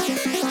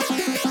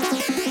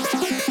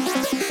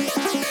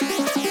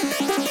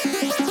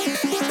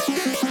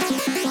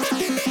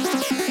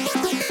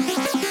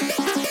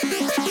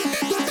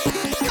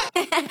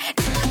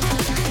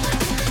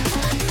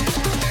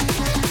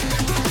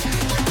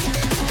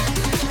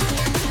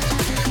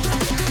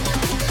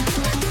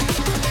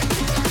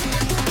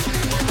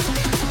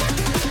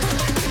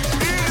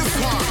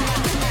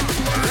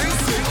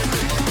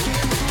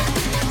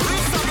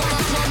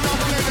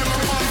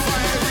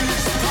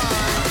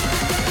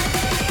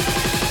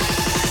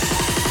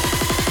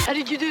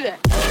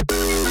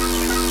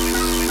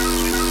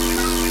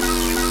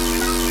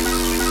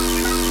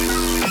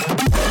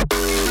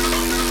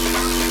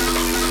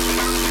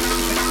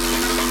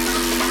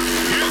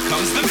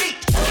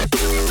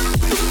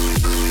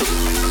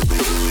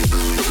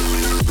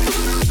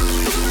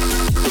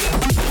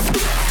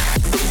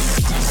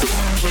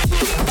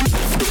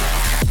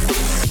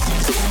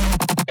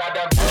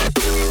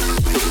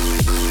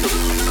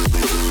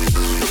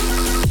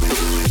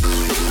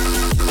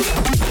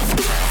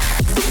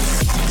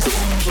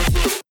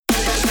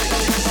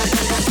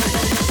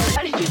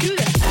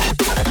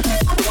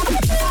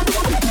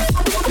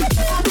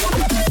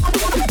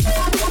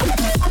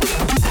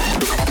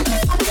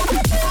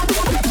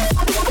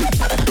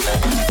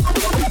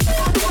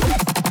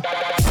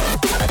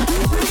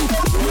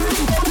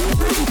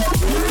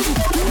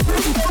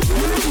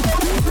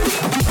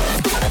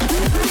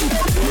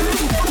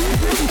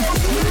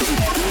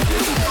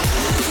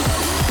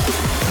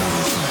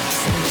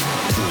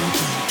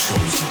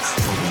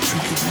 Poetry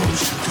in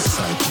motion,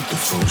 disciple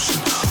devotion.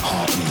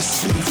 Heart in the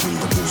sleeve when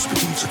the walls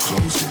begin to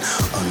close it.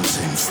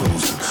 Untamed,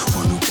 frozen,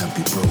 one who can't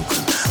be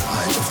broken.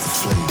 Eye of the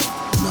flame,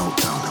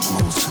 meltdown and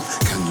molten.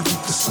 Can you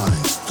read the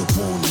signs, the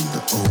warning,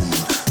 the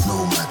omen?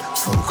 Nomad,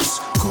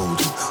 focus,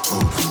 golden,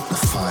 open the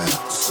fire.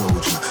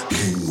 Soldier,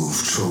 king move,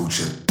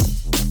 Trojan.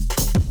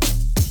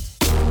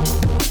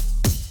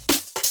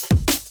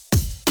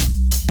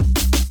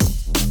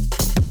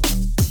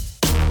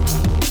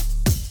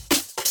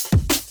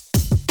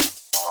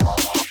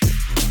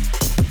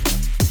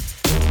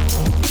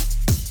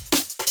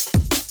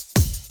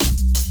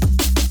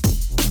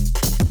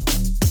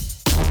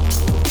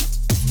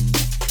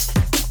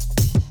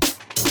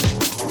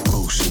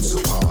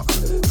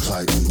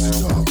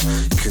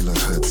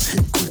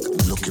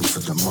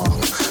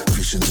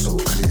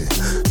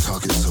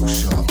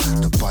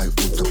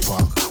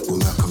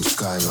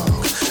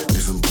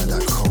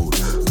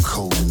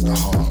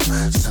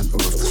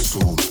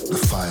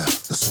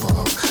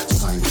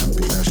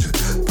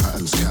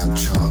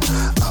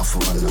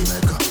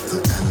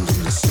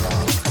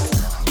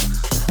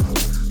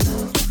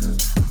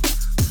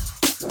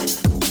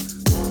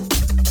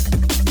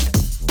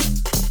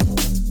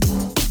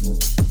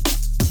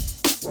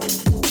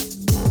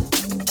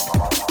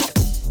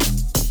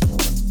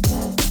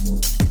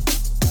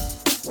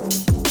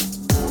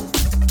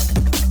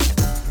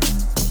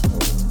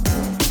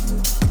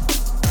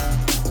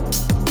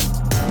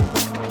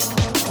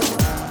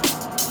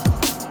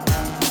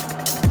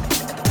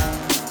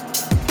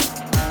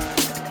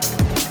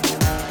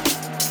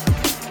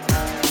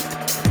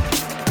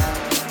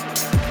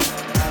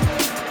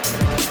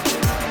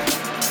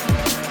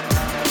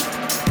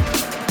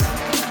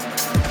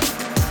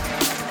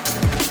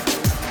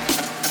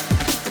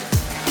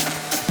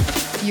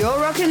 You're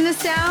rocking the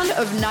sound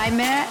of Nghtmre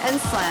and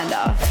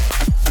Slander.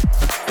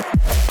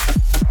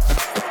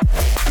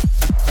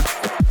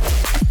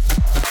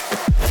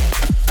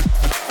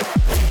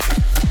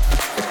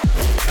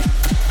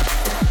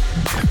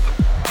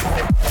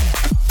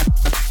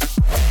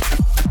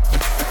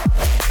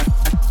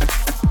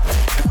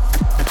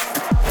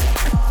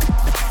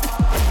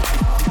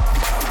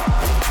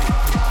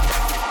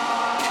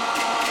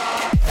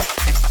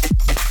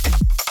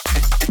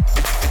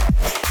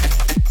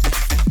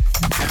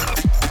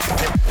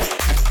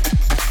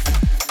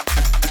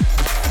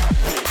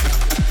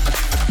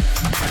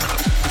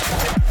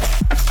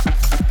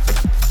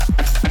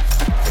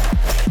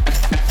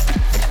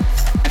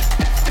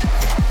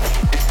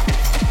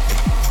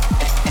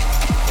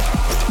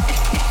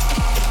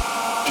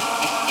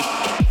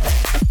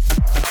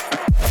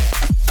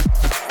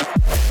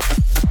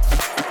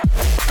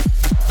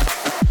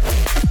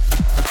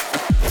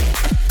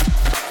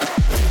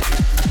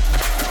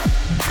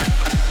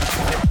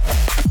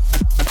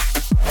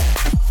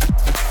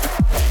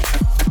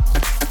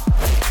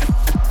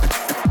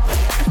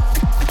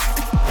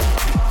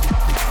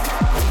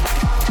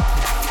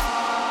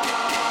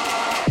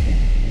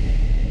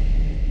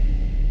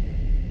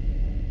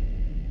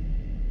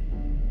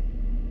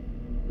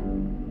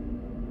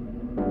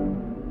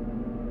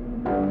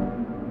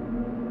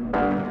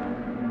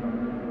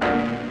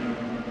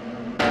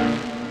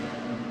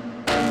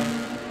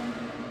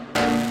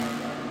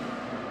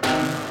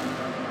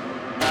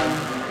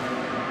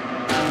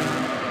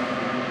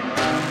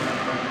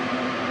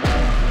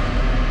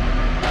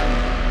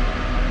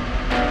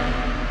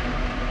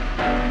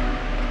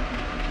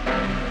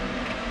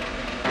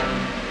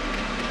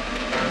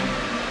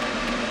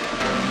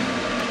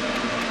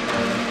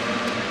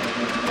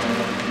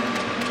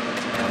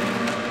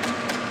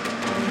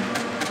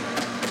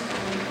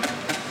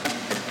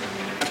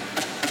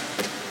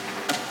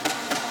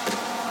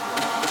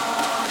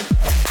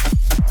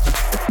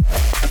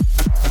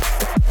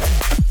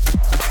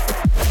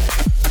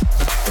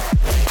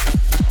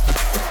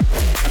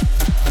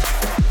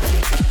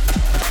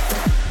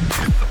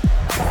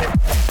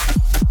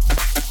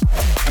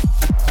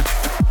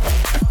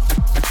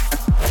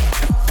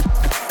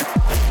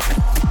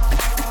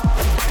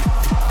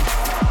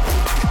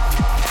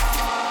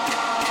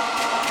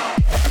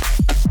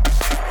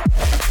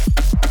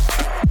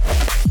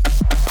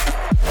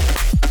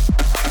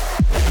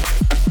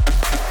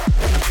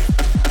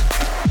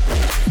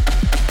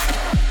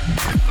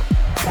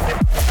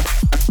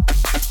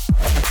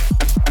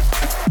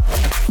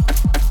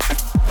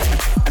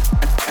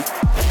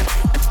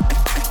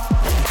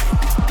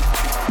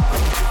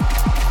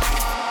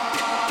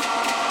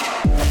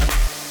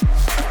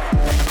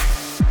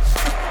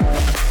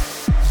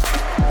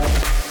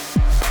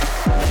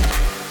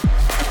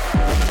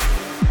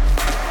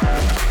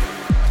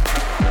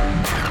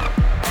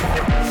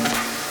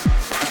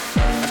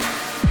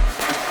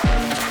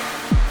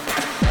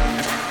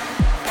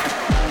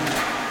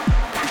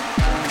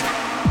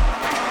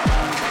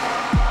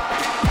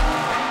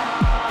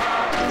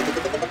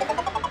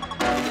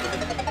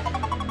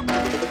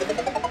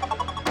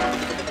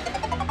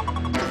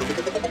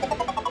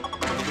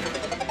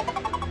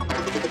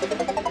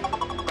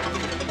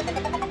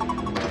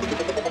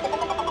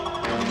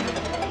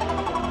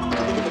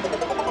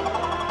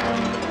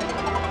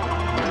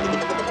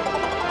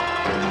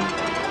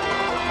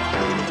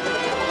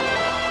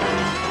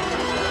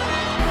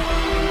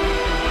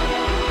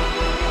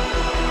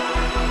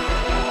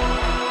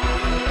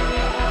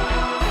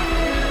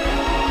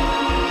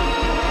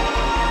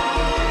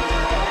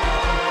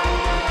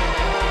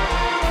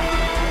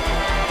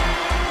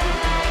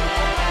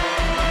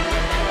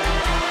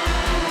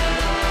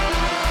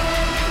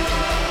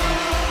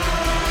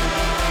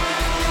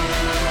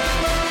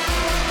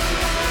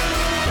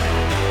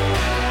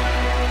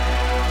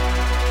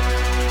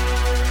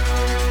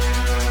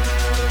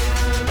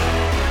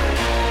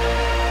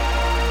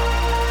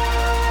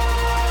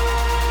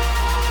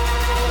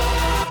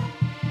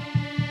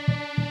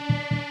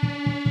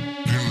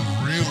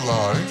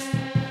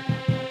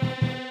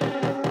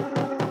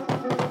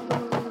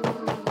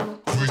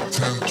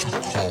 tend to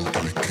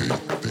complicate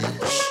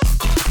things.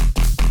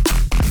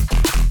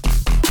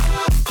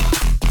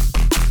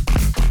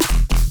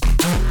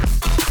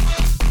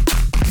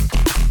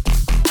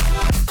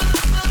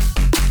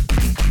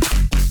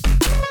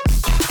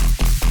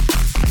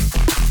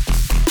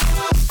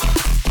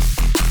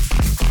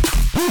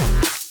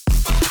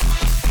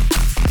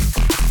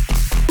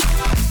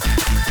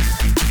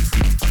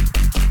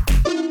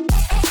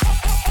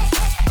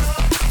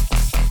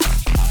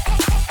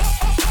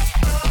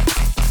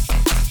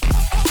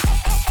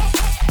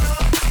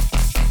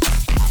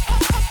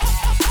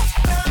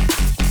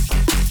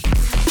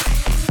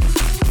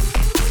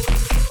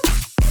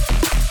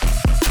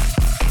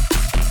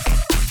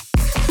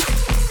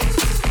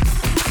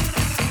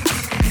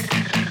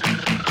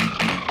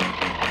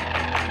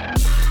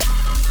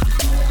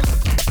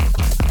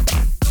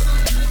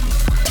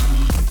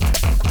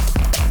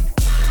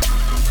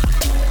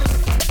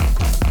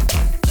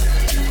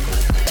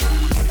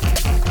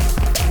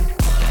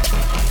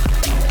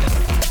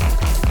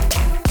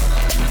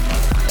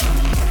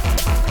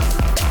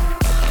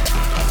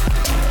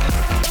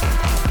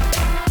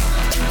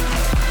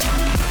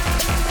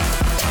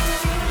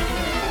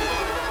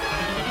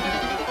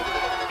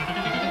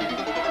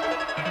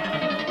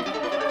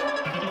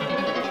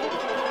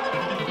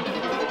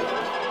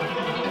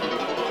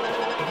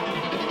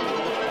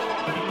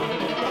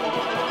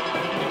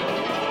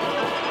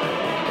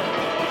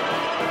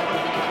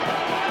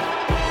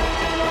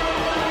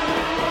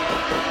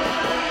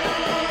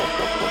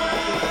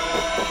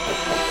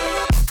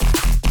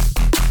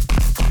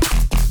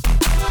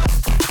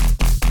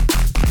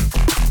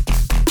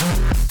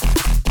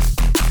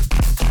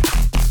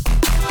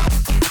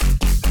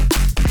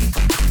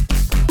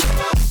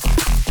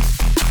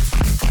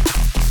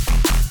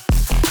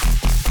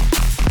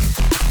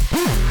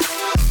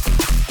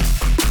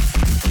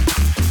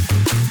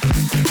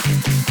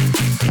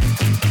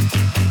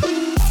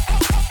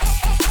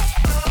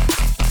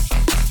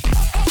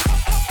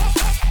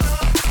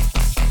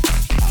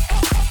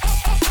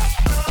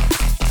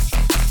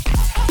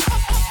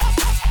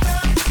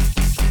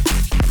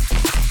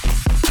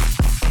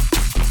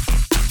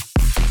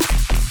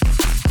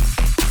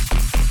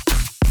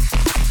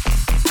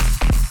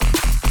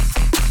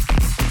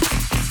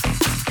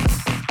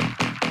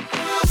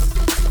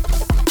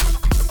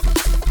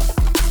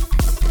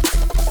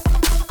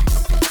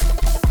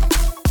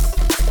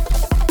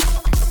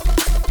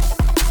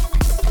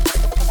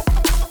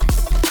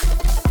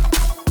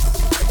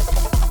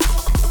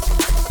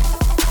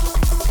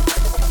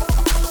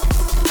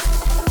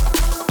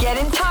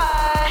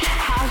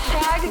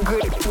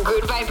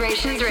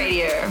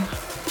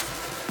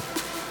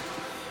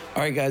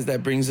 All right, guys,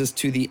 that brings us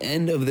to the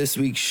end of this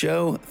week's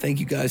show. Thank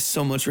you guys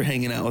so much for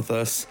hanging out with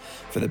us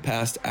for the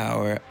past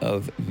hour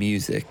of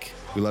music.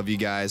 We love you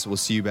guys. We'll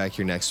see you back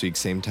here next week,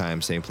 same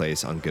time, same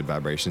place on Good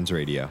Vibrations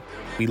Radio.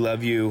 We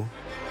love you.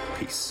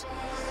 Peace.